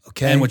 Right.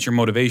 Okay. And what's your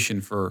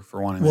motivation for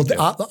wanting Well,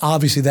 that gift?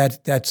 obviously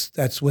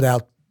that's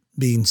without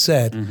being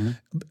said.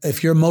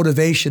 If your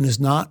motivation is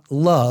not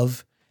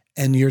love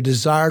and your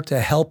desire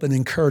to help and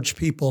encourage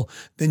people,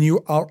 then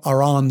you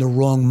are on the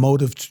wrong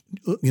motive,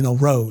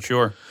 road.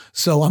 Sure.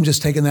 So I'm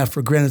just taking that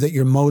for granted that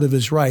your motive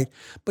is right.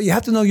 But you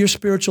have to know your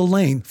spiritual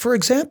lane. For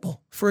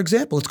example,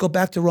 let's go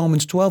back to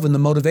Romans 12 and the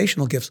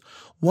motivational gifts.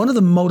 One of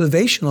the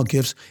motivational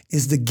gifts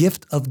is the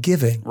gift of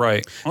giving.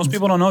 Right. Most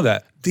people don't know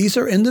that. These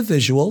are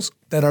individuals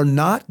that are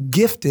not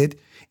gifted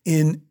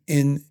in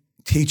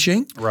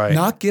teaching,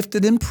 not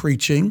gifted in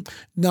preaching,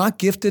 not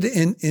gifted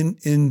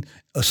in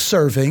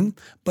serving,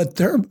 but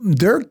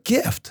their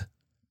gift,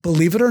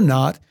 believe it or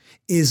not,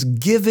 is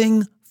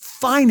giving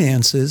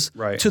finances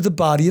to the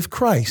body of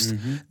Christ.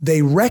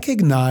 They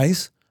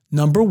recognize,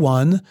 number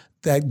one,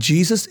 that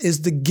Jesus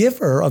is the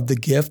giver of the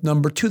gift.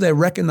 Number two, they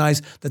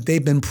recognize that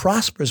they've been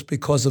prosperous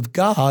because of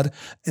God,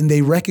 and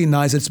they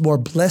recognize it's more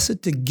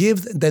blessed to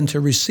give than to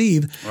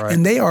receive.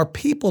 And they are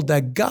people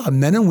that God,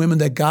 men and women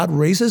that God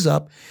raises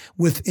up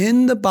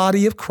within the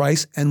body of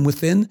Christ and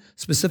within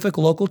specific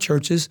local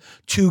churches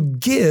to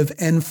give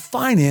and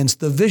finance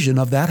the vision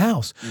of that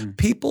house.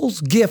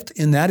 People's gift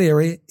in that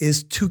area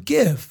is to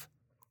give.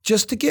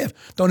 Just to give.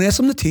 Don't ask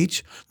them to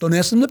teach. Don't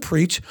ask them to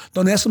preach.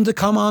 Don't ask them to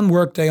come on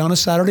work day on a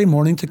Saturday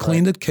morning to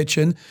clean the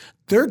kitchen.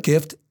 Their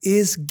gift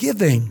is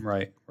giving.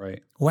 Right.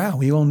 Wow,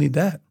 we all need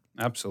that.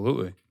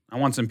 Absolutely. I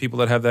want some people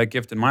that have that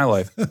gift in my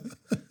life.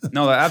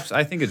 No,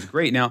 I think it's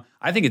great. Now,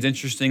 I think it's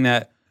interesting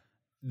that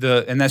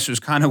and this was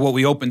kind of what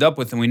we opened up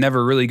with, and we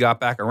never really got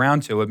back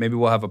around to it. Maybe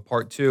we'll have a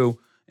part 2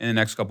 in the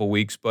next couple of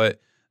weeks, but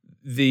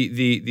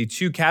the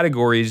two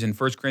categories in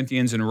 1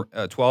 Corinthians and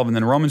 12 and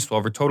then Romans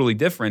 12 are totally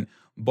different,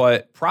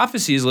 but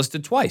prophecy is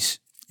listed twice.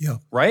 Yeah.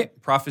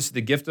 Right? Prophecy,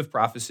 the gift of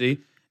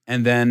prophecy,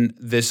 and then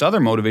this other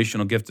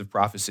motivational gift of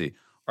prophecy.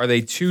 Are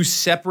they two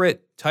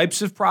separate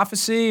types of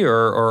prophecy,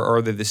 or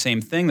are they the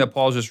same thing that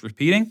Paul's just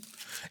repeating?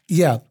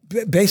 Yeah,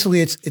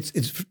 basically, it's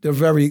they're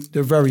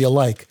very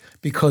alike,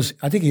 because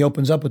I think he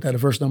opens up with that at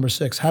verse number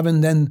 6.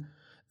 Having then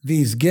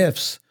these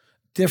gifts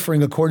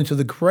differing according to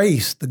the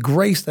grace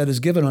that is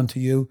given unto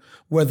you,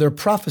 whether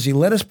prophecy,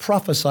 let us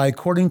prophesy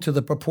according to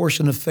the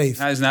proportion of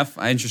faith. Isn't that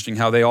interesting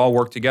how they all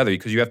work together?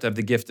 Because you have to have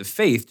the gift of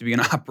faith to be in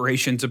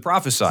operation to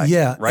prophesy.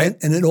 Yeah, right.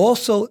 And it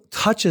also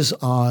touches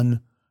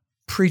on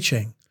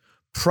preaching.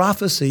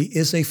 Prophecy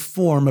is a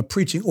form of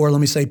preaching, or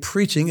let me say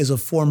preaching is a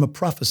form of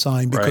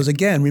prophesying, because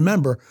again,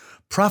 remember,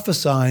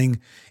 prophesying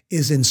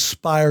is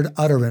inspired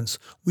utterance.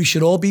 We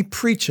should all be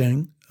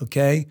preaching,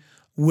 okay,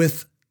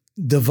 with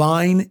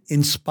divine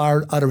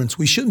inspired utterance.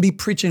 We shouldn't be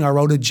preaching our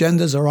own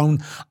agendas, our own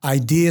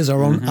ideas,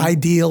 our own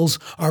ideals,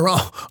 our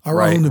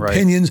own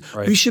opinions.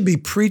 Right. We should be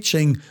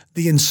preaching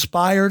the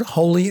inspired,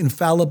 holy,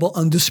 infallible,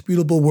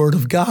 undisputable word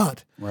of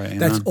God. Right.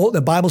 That's all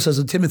the Bible says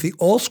in Timothy.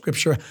 All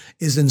Scripture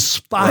is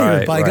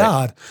inspired by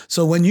God.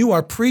 So when you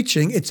are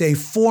preaching, it's a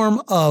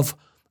form of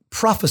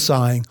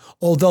prophesying,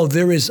 although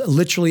there is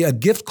literally a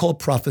gift called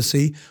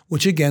prophecy,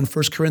 which again,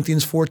 1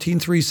 Corinthians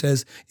 14:3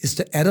 says, is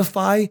to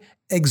edify,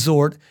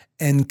 exhort,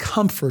 and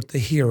comfort the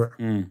hearer.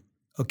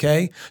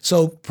 Okay?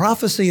 So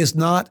prophecy is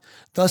not,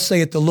 thus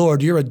saith the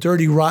Lord, you're a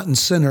dirty, rotten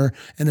sinner,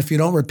 and if you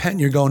don't repent,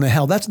 you're going to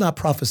hell. That's not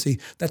prophecy.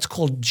 That's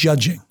called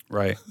judging.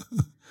 Right.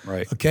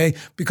 Right. Okay?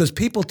 Because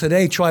people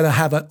today try to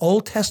have an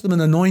Old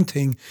Testament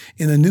anointing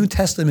in a New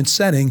Testament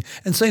setting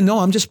and say, no,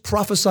 I'm just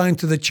prophesying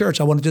to the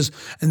church. I want to just,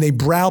 and they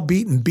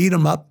browbeat and beat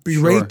them up,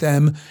 berate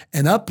them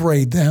and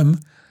upbraid them.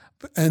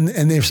 And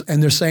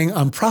they're saying,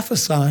 I'm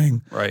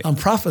prophesying. Right. I'm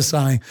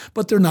prophesying.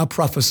 But they're not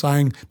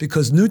prophesying,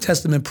 because New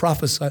Testament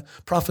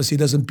prophecy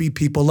doesn't beat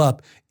people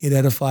up. It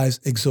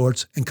edifies,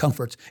 exhorts, and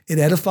comforts. It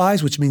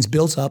edifies, which means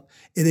builds up.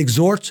 It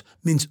exhorts,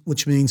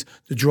 which means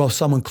to draw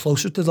someone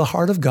closer to the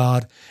heart of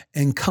God.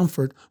 And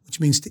comfort, which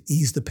means to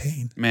ease the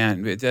pain.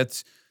 Man,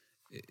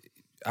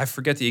 I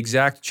forget the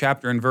exact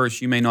chapter and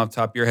verse. You may know off the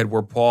top of your head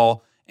where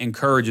Paul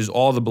encourages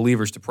all the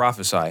believers to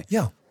prophesy.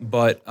 Yeah.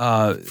 But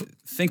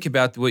think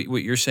about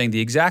what you're saying. The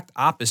exact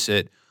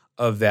opposite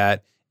of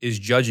that is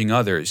judging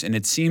others. And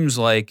it seems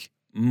like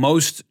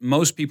most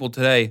people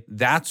today,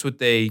 that's what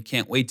they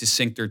can't wait to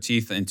sink their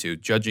teeth into,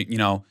 judging,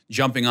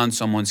 jumping on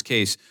someone's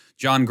case.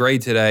 John Gray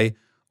today,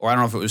 or I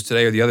don't know if it was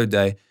today or the other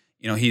day,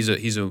 he's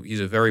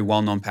a very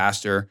well-known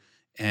pastor,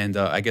 and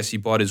I guess he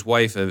bought his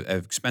wife an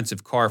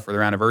expensive car for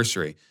their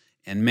anniversary.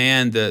 And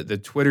man, the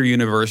Twitter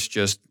universe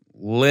just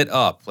lit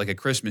up like a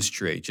Christmas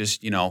tree.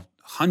 Just,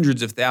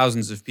 hundreds of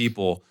thousands of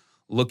people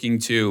looking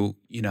to,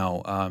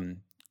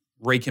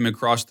 rake him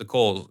across the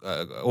coals,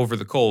 over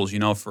the coals,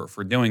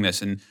 for doing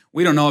this. And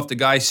we don't know if the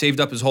guy saved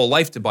up his whole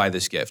life to buy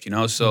this gift,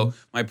 So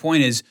my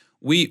point is,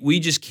 we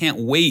just can't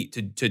wait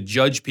to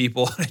judge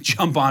people, to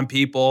jump on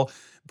people.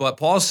 But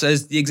Paul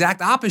says the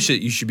exact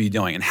opposite you should be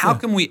doing. And how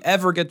can we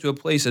ever get to a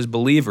place as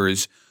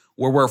believers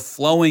where we're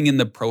flowing in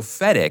the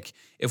prophetic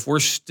if we're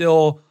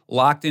still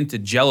locked into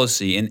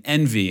jealousy and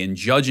envy and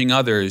judging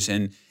others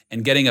and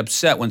getting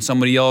upset when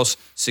somebody else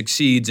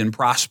succeeds and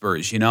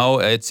prospers?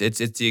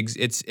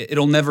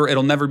 It'll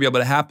never be able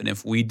to happen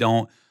if we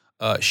don't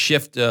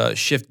shift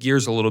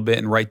gears a little bit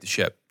and right the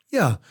ship.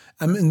 Yeah,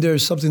 I mean,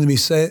 there's something to be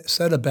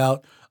said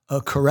about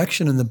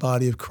correction in the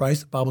body of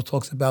Christ. The Bible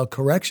talks about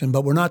correction,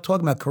 but we're not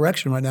talking about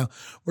correction right now.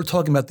 We're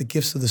talking about the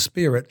gifts of the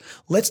Spirit.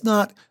 Let's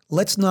not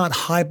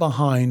hide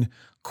behind,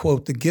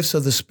 quote, the gifts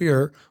of the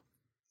Spirit.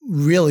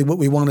 Really, what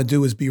we want to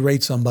do is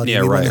berate somebody.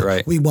 Yeah,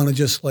 right. We want to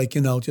just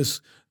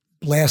just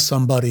blast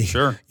somebody.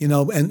 Sure.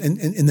 And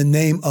in the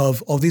name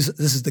of, this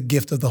is the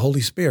gift of the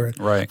Holy Spirit.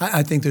 Right.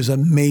 I think there's a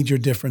major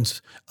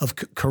difference of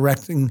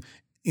correcting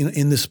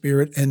in the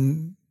Spirit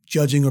and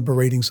judging or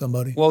berating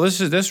somebody. Well,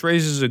 this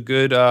raises a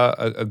good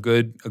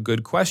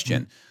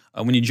question.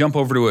 When you jump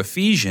over to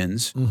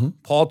Ephesians,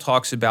 Paul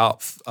talks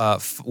about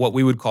what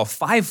we would call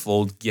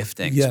fivefold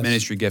giftings,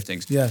 ministry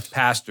giftings. Yes.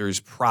 Pastors,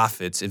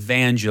 prophets,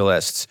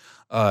 evangelists,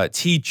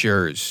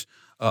 teachers,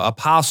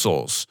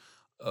 apostles.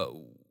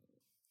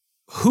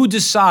 Who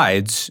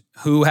decides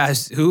who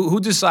has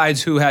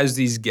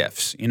these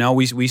gifts?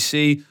 We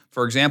see,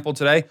 for example,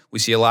 today we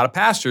see a lot of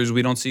pastors.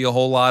 We don't see a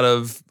whole lot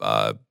of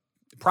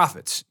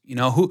prophets.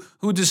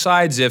 Who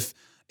decides if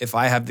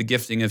I have the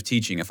gifting of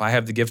teaching, if I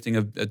have the gifting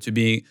of to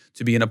be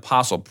an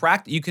apostle?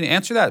 You can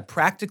answer that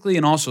practically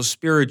and also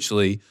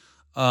spiritually.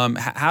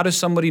 How does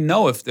somebody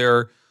know if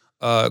they're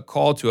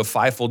called to a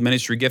fivefold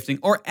ministry gifting,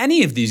 or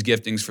any of these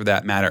giftings for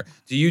that matter?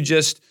 Do you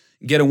just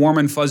get a warm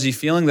and fuzzy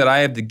feeling that I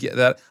have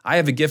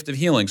a gift of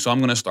healing, so I'm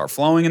going to start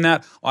flowing in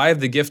that? Or I have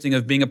the gifting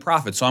of being a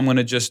prophet, so I'm going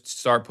to just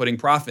start putting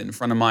prophet in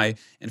front of my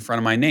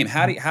name.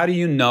 How do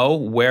you know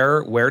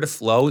where to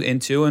flow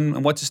into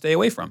and what to stay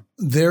away from?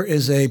 There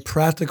is a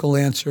practical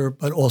answer,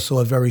 but also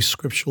a very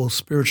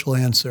spiritual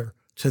answer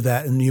to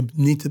that, and you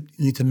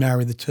need to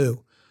marry the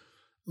two.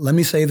 Let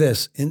me say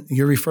this.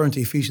 You're referring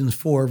to Ephesians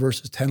 4,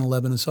 verses 10,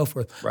 11, and so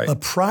forth. Right.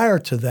 But prior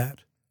to that,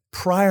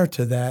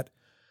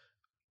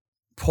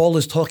 Paul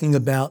is talking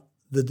about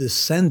the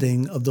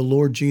descending of the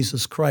Lord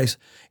Jesus Christ.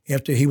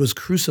 After he was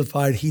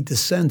crucified, he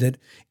descended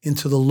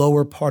into the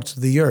lower parts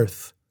of the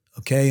earth.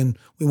 Okay, and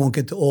we won't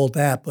get to all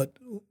that, but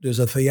there's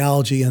a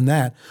theology in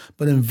that.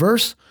 But in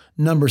verse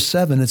number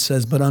 7, it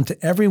says, "But unto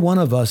every one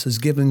of us is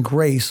given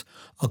grace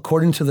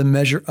according to the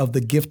measure of the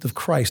gift of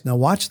Christ." Now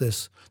watch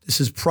this. This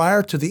is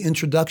prior to the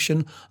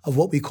introduction of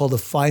what we call the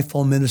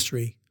fivefold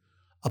ministry: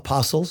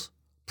 apostles,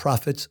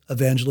 prophets,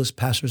 evangelists,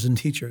 pastors, and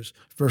teachers.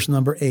 Verse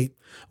number 8,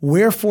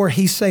 "Wherefore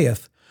he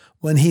saith,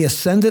 when he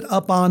ascended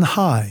up on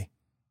high,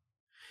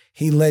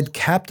 he led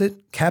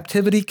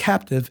captivity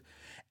captive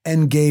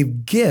and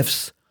gave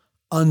gifts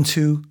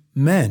unto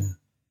men."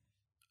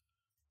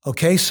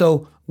 Okay,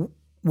 so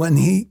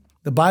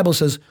the Bible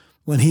says,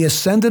 when he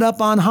ascended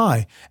up on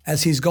high,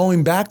 as he's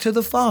going back to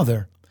the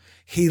Father,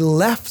 he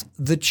left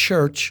the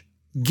church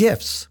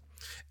gifts.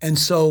 And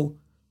so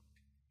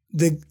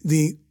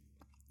the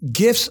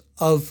gifts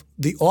of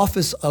the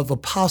office of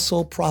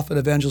apostle, prophet,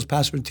 evangelist,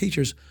 pastor, and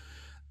teachers,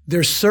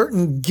 there's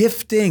certain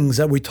giftings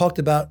that we talked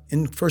about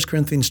in 1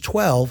 Corinthians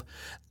 12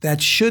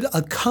 that should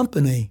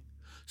accompany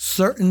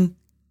certain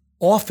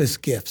office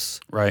gifts.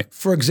 Right.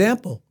 For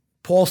example,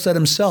 Paul said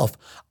himself,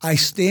 "I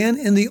stand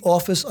in the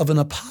office of an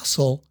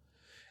apostle,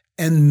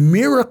 and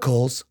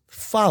miracles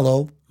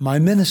follow my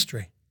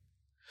ministry."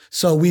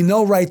 So we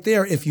know right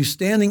there, if you're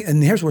standing,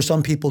 and here's where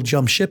some people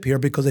jump ship here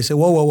because they say,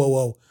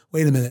 whoa,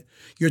 wait a minute.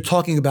 You're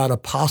talking about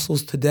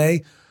apostles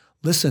today.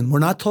 Listen, we're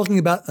not talking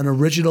about an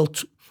original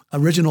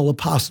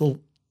apostle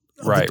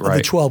of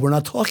the 12. We're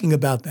not talking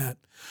about that.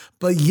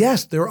 But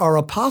yes, there are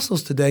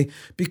apostles today,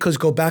 because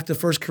go back to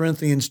 1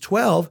 Corinthians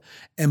 12,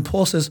 and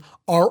Paul says,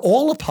 "Are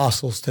all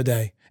apostles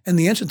today?" And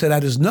the answer to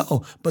that is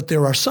no, but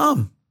there are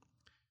some.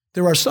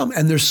 There are some,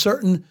 and there's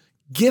certain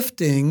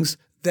giftings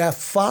that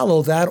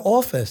follow that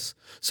office.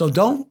 So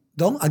don't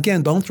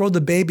throw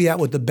the baby out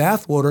with the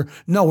bathwater.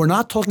 No, we're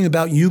not talking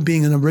about you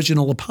being an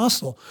original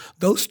apostle.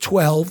 Those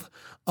 12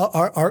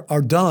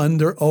 are done.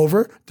 They're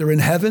over. They're in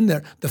heaven.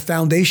 The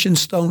foundation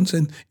stones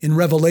in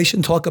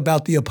Revelation talk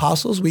about the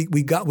apostles.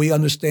 We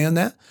understand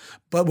that.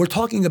 But we're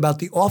talking about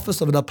the office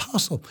of an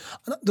apostle.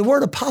 The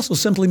word apostle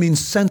simply means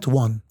sent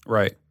one.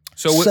 Right.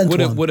 So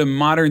would a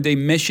modern day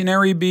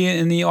missionary be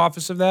in the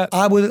office of that?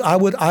 I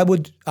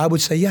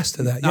would say yes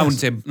to that. Yes. I wouldn't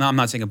say. No, I'm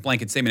not saying a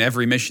blanket statement.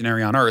 Every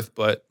missionary on earth,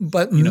 but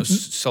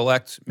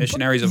select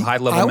missionaries of high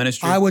level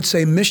ministry. I would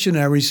say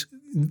missionaries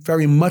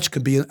very much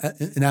could be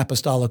an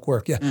apostolic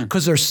work. Yeah,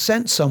 because they're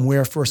sent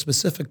somewhere for a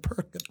specific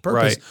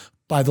purpose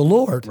by the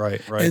Lord.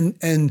 Right.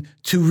 And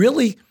to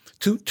really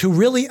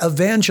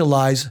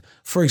evangelize,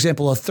 for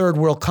example, a third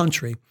world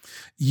country,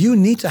 you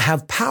need to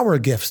have power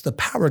gifts, the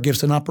power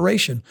gifts in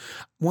operation.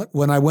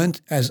 When I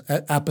went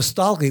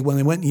apostolically, when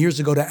I went years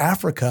ago to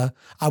Africa,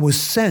 I was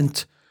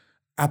sent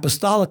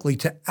apostolically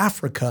to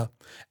Africa,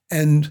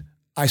 and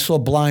I saw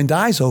blind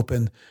eyes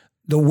open.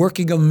 The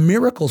working of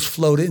miracles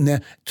flowed in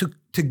there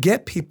to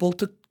get people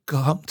to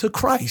come to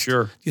Christ.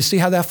 Sure. You see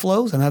how that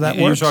flows and how that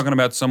You're works? talking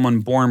about someone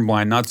born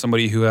blind, not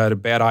somebody who had a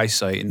bad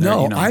eyesight.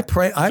 And I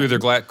pray.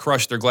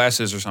 crushed their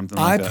glasses or something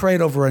like that. I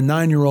prayed over a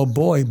 9-year-old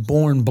boy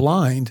born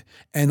blind,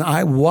 and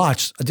I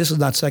watched, this is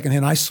not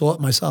secondhand, I saw it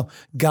myself,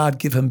 God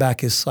give him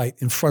back his sight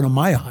in front of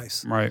my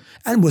eyes. Right.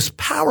 And it was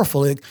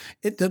powerful.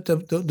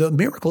 The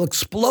miracle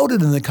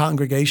exploded in the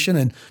congregation,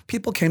 and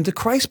people came to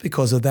Christ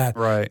because of that.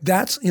 Right.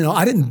 That's,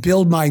 I didn't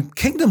build my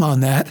kingdom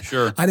on that.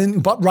 Sure. I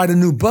didn't write a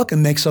new book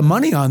and make some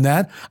money on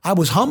that. I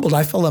was humbled.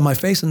 I fell on my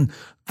face, and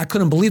I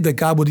couldn't believe that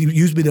God would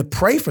use me to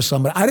pray for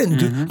somebody. I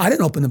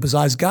didn't open up his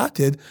eyes. God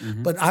did,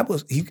 but I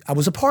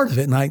was a part of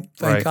it, and I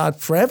thank God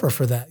forever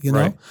for that.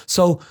 Right.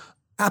 So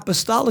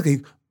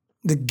apostolically,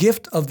 the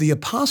gift of the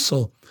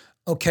apostle,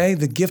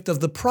 the gift of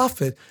the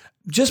prophet,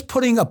 just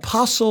putting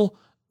Apostle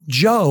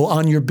Joe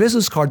on your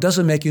business card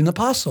doesn't make you an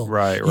apostle.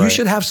 Right. You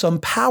should have some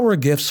power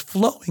gifts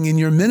flowing in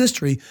your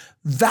ministry,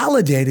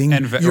 validating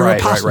your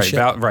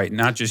apostleship. Right.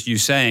 Not just you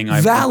saying.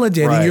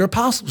 Validating your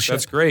apostleship.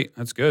 That's great.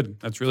 That's good.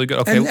 That's really good.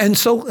 Okay.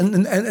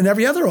 And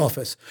every other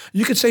office.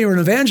 You could say you're an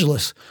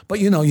evangelist,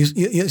 but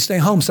you stay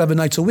home 7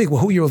 nights a week.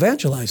 Well, who are you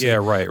evangelizing? Yeah,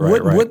 right.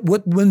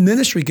 What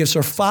ministry gifts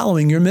are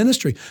following your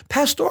ministry?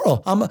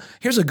 Pastoral.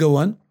 Here's a good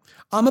one.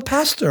 I'm a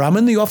pastor. I'm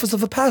in the office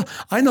of a pastor.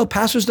 I know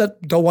pastors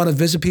that don't want to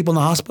visit people in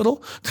the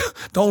hospital,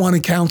 don't want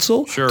to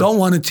counsel, don't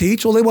want to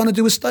teach. All they want to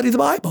do is study the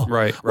Bible.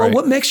 Right. Well,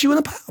 what makes you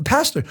a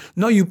pastor?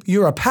 No,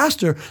 you're a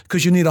pastor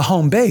because you need a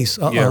home base.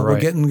 We're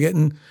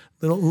getting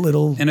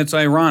little. And it's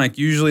ironic.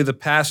 Usually, the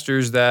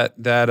pastors that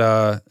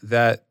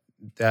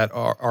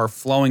are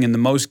flowing in the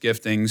most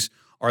giftings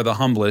are the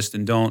humblest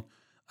and don't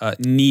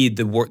need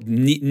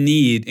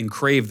and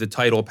crave the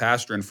title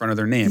pastor in front of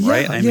their name,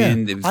 right? I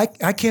mean, I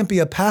can't be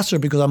a pastor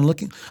because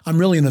I'm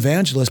really an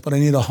evangelist, but I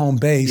need a home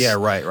base. Yeah,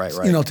 right.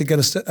 To get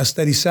a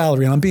steady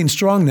salary. And I'm being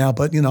strong now,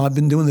 but I've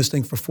been doing this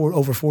thing for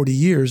over 40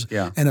 years,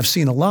 and I've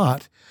seen a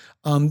lot.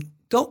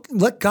 Don't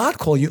let God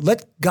call you.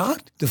 Let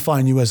God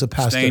define you as a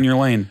pastor. Stay in your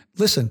lane.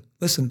 Listen.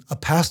 A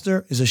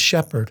pastor is a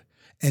shepherd,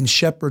 and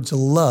shepherds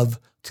love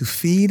to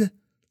feed,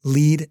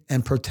 lead,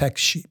 and protect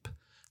sheep.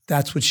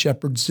 That's what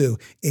shepherds do.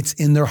 It's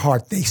in their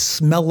heart. They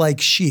smell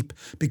like sheep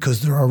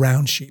because they're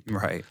around sheep.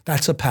 Right.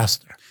 That's a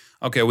pastor.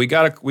 Okay, we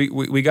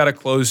gotta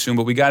close soon,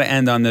 but we gotta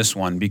end on this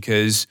one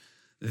because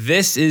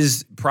this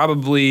is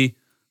probably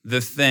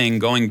the thing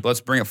going.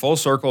 Let's bring it full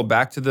circle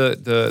back to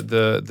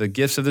the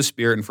gifts of the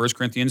Spirit in 1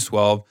 Corinthians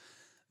 12.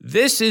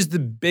 This is the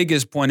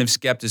biggest point of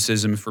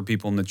skepticism for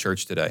people in the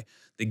church today: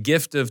 the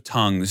gift of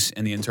tongues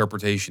and the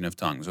interpretation of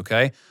tongues.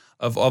 Okay,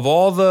 of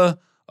all the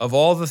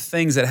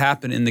things that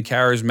happen in the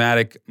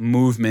charismatic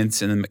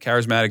movements and the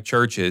charismatic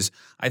churches,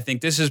 I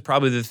think this is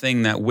probably the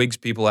thing that wigs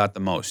people out the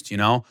most.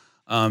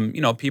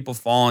 People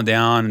falling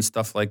down and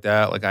stuff like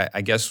that. Like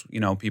I guess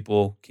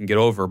people can get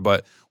over,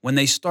 but when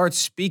they start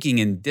speaking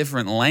in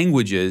different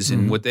languages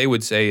and what they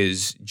would say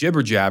is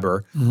jibber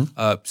jabber,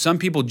 some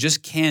people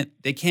just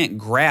can't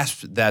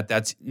grasp that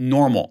that's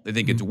normal. They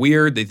think it's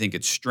weird. They think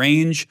it's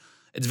strange.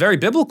 It's very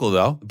biblical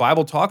though. The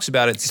Bible talks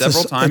about it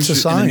several times in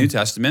the New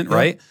Testament,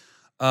 right?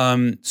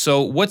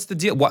 So what's the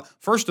deal?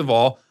 First of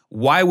all,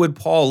 why would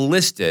Paul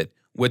list it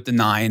with the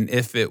 9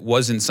 if it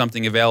wasn't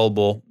something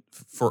available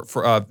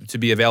for to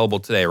be available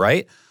today,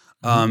 right?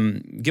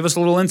 Give us a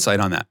little insight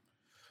on that.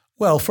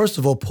 Well, first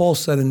of all, Paul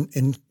said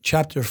in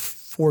chapter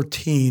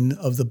 14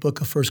 of the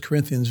book of 1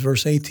 Corinthians,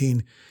 verse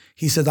 18,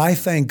 he said, "I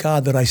thank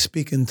God that I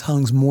speak in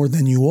tongues more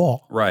than you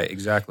all." Right,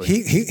 exactly.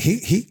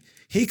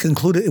 He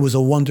concluded it was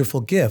a wonderful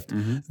gift.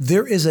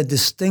 There is a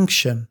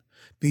distinction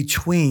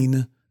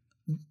between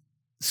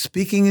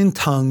speaking in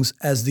tongues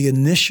as the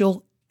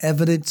initial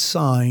evident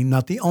sign,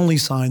 not the only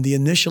sign, the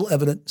initial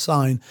evident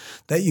sign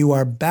that you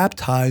are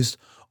baptized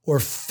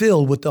or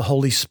filled with the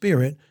Holy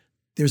Spirit.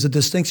 There's a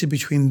distinction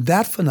between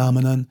that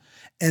phenomenon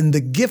and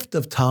the gift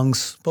of tongues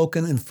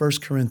spoken in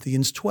 1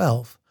 Corinthians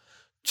 12.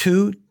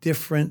 Two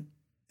different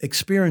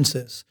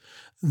experiences.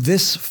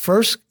 This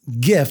first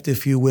gift,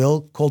 if you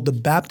will, called the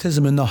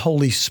baptism in the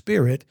Holy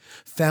Spirit,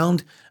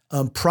 found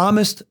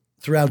promised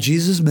throughout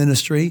Jesus'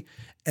 ministry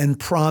and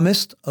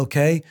promised,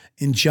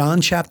 in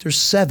John chapter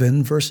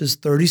 7, verses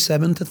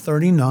 37 to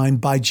 39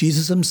 by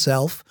Jesus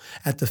himself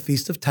at the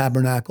Feast of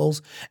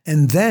Tabernacles.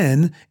 And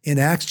then in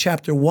Acts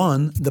chapter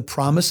 1, the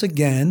promise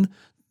again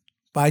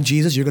by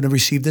Jesus, you're going to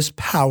receive this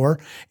power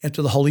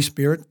after the Holy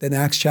Spirit. Then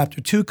Acts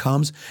chapter 2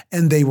 comes,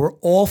 and they were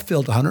all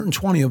filled,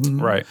 120 of them,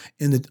 right,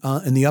 in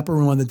the upper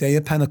room on the day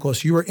of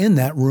Pentecost. You were in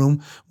that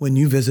room when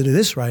you visited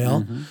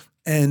Israel,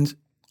 and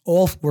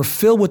all were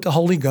filled with the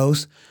Holy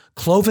Ghost,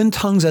 cloven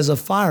tongues as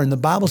of fire. And the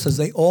Bible says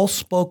they all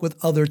spoke with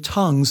other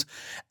tongues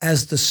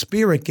as the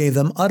Spirit gave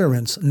them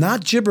utterance,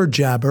 not jibber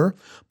jabber.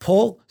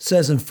 Paul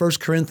says in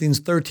 1 Corinthians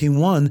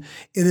 13:1,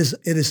 it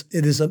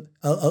is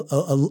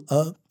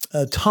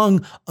a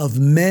tongue of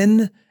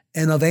men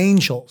and of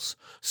angels.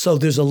 So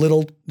there's a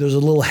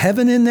little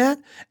heaven in that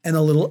and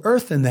a little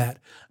earth in that,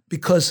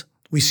 because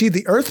we see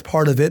the earth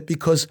part of it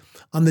because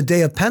on the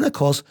day of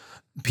Pentecost,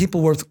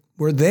 people were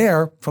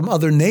there from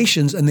other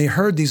nations, and they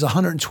heard these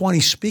 120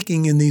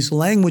 speaking in these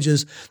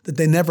languages that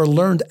they never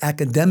learned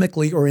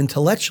academically or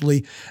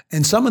intellectually,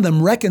 and some of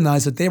them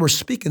recognized that they were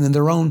speaking in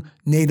their own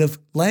native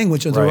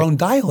language or their own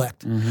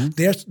dialect.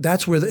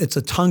 That's where it's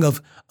a tongue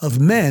of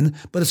men,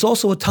 but it's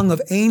also a tongue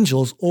of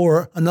angels,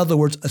 or in other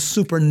words, a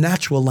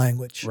supernatural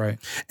language. Right.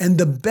 And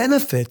the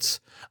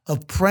benefits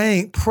of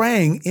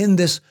praying in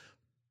this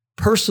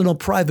personal,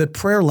 private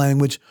prayer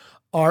language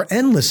are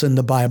endless in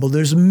the Bible.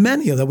 There's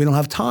many of them. We don't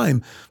have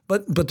time,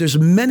 but there's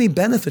many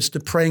benefits to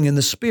praying in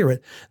the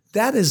Spirit.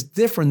 That is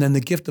different than the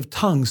gift of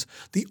tongues.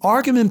 The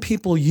argument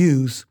people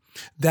use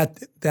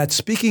that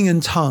speaking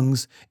in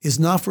tongues is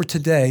not for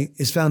today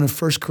is found in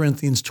 1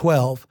 Corinthians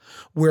 12,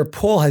 where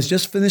Paul has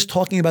just finished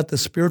talking about the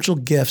spiritual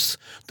gifts,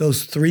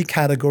 those 3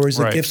 categories,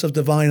 the gifts of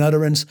divine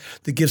utterance,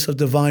 the gifts of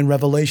divine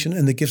revelation,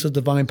 and the gifts of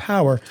divine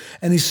power.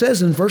 And he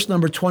says in verse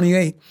number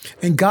 28,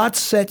 "And God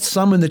set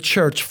some in the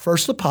church,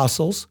 first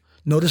apostles."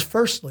 Notice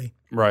firstly,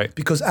 right?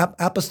 Because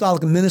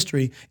apostolic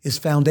ministry is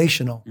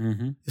foundational.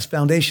 It's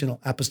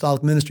foundational,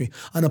 apostolic ministry.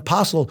 An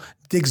apostle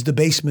digs the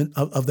basement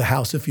of the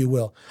house, if you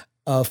will.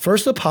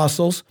 First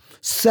apostles,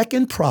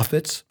 second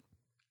prophets,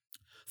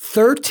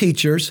 third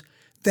teachers.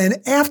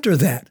 Then after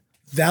that,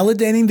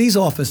 validating these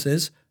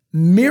offices,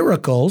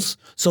 miracles.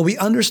 So we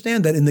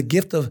understand that in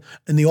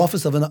the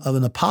office of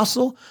an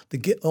apostle,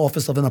 the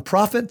office of a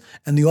prophet,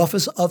 and the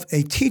office of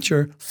a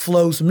teacher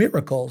flows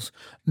miracles.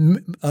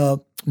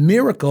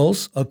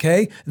 Miracles,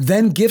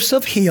 then gifts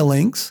of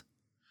healings,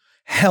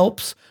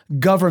 helps,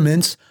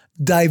 governments,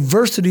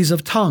 diversities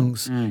of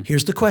tongues.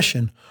 Here's the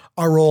question.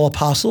 Are all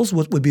apostles?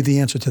 What would be the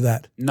answer to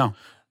that? No.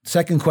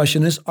 Second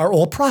question is, are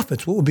all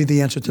prophets? What would be the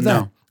answer to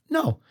that?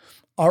 No.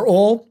 Are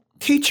all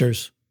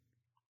teachers?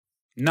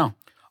 No.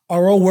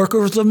 Are all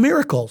workers of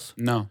miracles?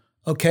 No.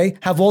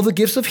 Have all the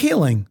gifts of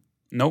healing?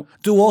 Nope.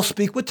 Do all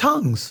speak with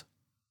tongues?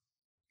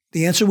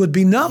 The answer would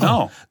be no.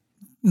 No.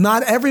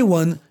 Not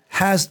everyone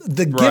has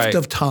the gift Right.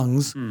 of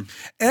tongues.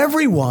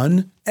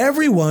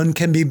 Everyone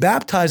can be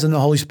baptized in the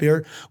Holy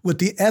Spirit with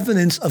the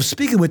evidence of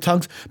speaking with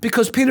tongues,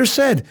 because Peter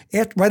said,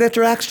 right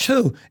after Acts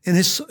 2, in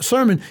his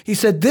sermon, he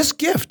said, this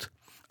gift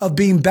of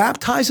being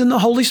baptized in the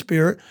Holy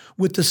Spirit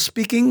with the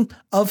speaking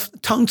of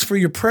tongues for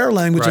your prayer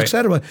language, Right.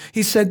 etc.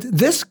 He said,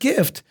 this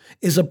gift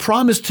is a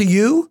promise to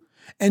you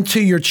and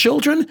to your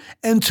children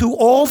and to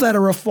all that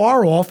are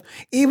afar off,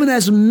 even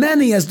as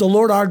many as the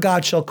Lord our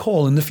God shall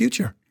call in the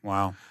future.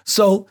 Wow.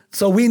 So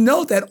we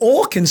know that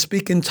all can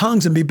speak in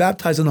tongues and be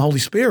baptized in the Holy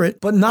Spirit,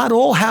 but not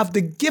all have the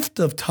gift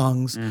of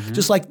tongues.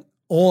 Just like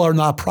all are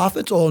not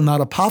prophets, all are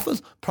not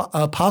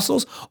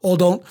apostles, all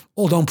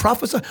don't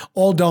prophesy,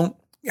 all don't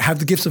have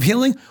the gifts of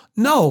healing.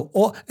 No.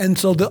 And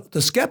so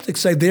the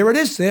skeptics say, there it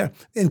is there.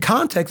 In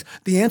context,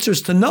 the answer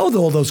is to know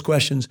all those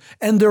questions.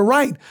 And they're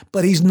right.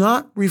 But he's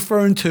not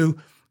referring to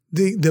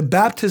the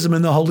baptism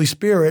in the Holy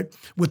Spirit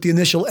with the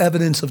initial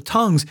evidence of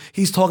tongues.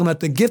 He's talking about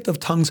the gift of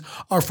tongues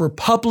are for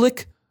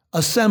public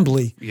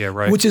assembly, Yeah,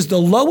 right. which is the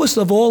lowest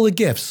of all the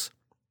gifts.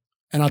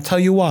 And I'll tell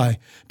you why.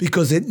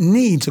 Because it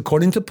needs,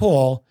 according to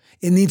Paul,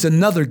 it needs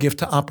another gift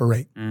to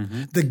operate.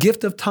 The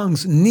gift of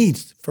tongues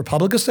needs, for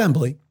public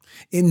assembly,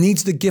 it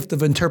needs the gift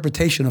of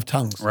interpretation of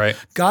tongues. Right.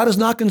 God is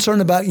not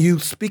concerned about you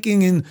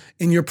speaking in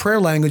your prayer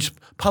language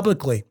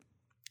publicly.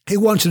 He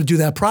wants you to do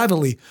that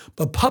privately,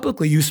 but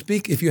publicly you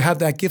speak, if you have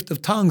that gift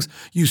of tongues,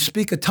 you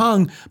speak a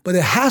tongue, but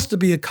it has to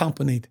be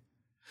accompanied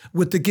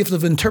with the gift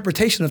of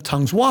interpretation of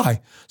tongues. Why?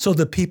 So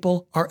the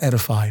people are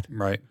edified.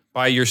 Right.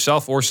 By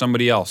yourself or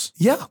somebody else.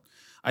 Yeah.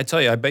 I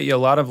tell you, I bet you a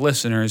lot of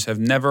listeners have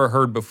never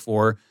heard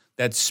before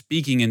that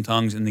speaking in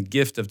tongues and the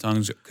gift of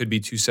tongues could be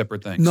two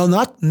separate things. No,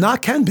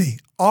 not can be.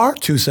 Are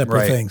two separate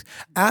Right. things.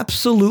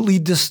 Absolutely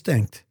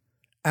distinct.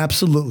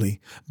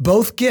 Absolutely.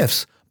 Both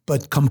gifts,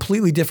 but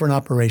completely different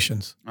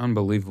operations.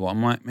 Unbelievable.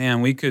 I'm like,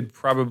 man, we could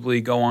probably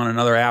go on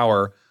another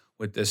hour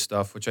with this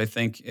stuff, which I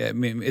think, I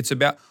mean,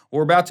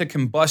 we're about to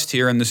combust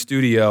here in the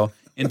studio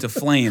into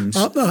flames.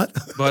 I'm not.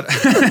 But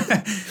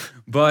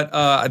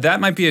that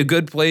might be a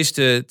good place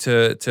to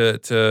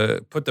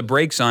put the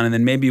brakes on, and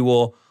then maybe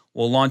we'll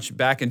launch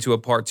back into a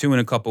part 2 in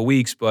a couple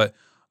weeks. But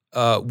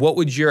what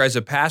would as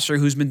a pastor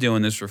who's been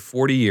doing this for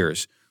 40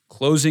 years,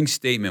 closing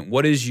statement?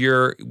 What's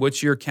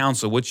your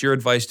counsel? What's your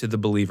advice to the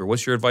believer?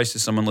 What's your advice to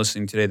someone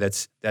listening today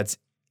that's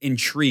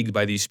intrigued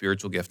by these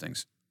spiritual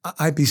giftings?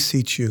 I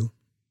beseech you,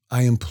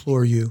 I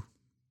implore you,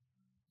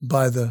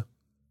 by the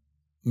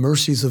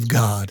mercies of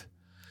God,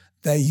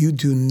 that you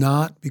do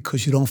not,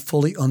 because you don't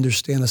fully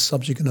understand a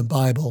subject in the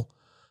Bible,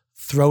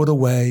 throw it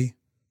away,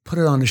 put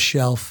it on a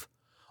shelf,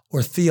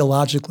 or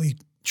theologically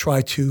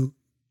try to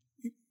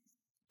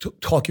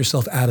talk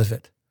yourself out of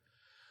it.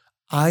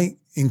 I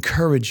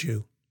encourage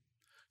you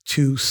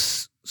to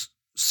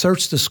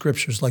search the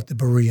scriptures like the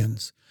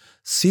Bereans.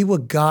 See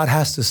what God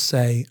has to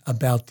say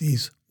about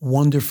these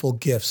wonderful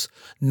gifts.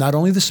 Not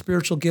only the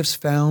spiritual gifts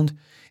found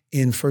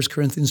in 1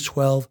 Corinthians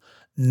 12,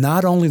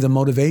 not only the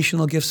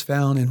motivational gifts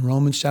found in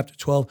Romans chapter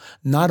 12,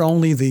 not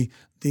only the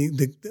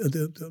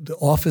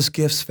office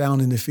gifts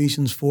found in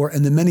Ephesians 4,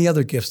 and the many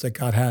other gifts that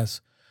God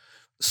has.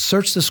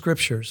 Search the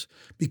scriptures,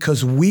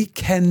 because we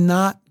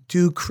cannot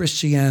do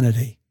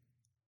Christianity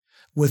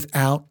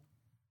without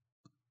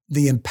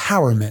the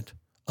empowerment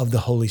of the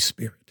Holy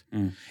Spirit.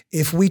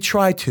 If we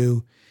try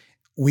to,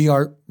 we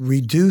are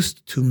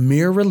reduced to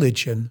mere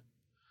religion,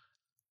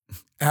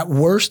 at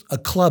worst a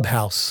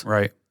clubhouse,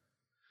 Right.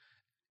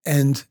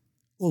 and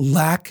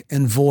lack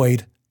and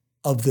void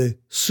of the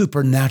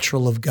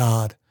supernatural of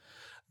God.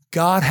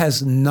 God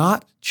has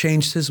not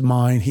changed his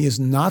mind. He has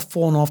not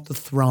fallen off the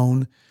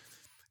throne.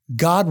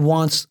 God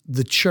wants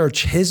the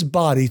church, his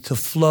body, to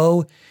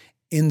flow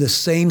in the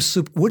same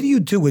What do you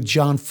do with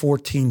John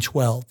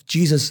 14:12?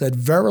 Jesus said,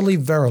 verily,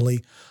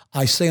 verily,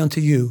 I say unto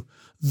you,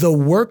 the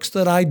works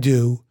that I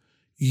do,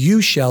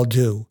 you shall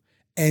do,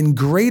 and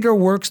greater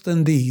works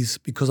than these,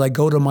 because I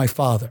go to my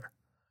Father.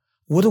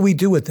 What do we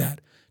do with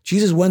that?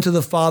 Jesus went to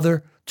the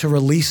Father to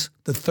release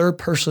the third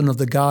person of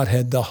the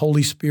Godhead, the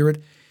Holy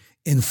Spirit,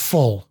 in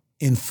full.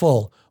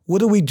 What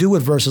do we do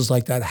with verses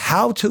like that?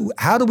 How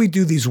do we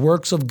do these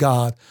works of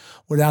God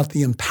without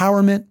the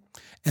empowerment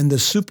and the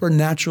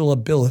supernatural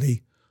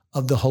ability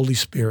of the Holy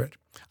Spirit?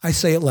 I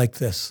say it like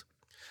this.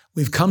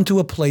 We've come to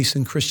a place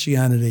in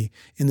Christianity,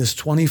 in this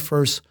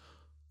 21st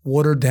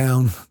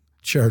watered-down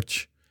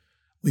church.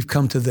 We've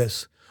come to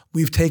this.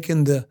 We've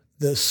taken the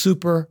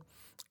super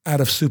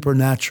out of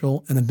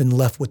supernatural and have been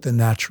left with the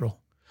natural.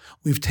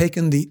 We've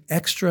taken the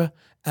extra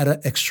out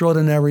of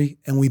extraordinary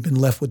and we've been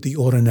left with the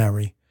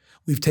ordinary.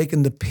 We've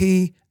taken the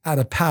P out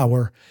of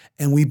power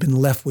and we've been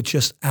left with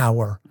just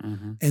hour.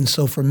 And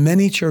so for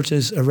many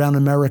churches around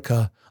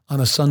America on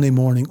a Sunday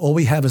morning, all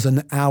we have is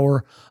an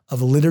hour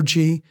of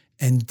liturgy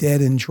and dead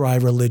and dry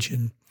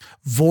religion.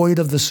 void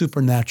of the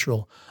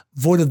supernatural,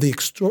 void of the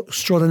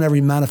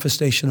extraordinary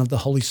manifestation of the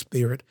Holy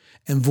Spirit,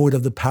 and void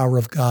of the power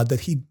of God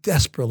that he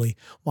desperately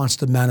wants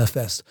to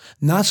manifest.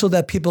 Not so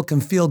that people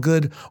can feel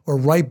good or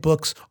write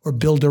books or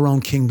build their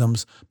own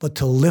kingdoms, but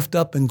to lift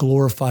up and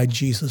glorify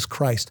Jesus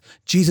Christ.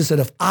 Jesus said,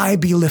 if I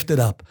be lifted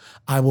up,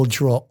 I will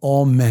draw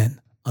all men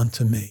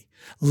unto me.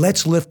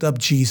 Let's lift up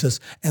Jesus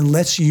and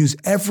let's use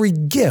every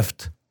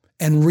gift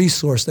and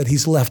resource that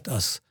he's left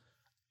us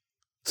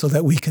so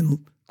that we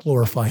can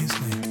glorify his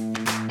name.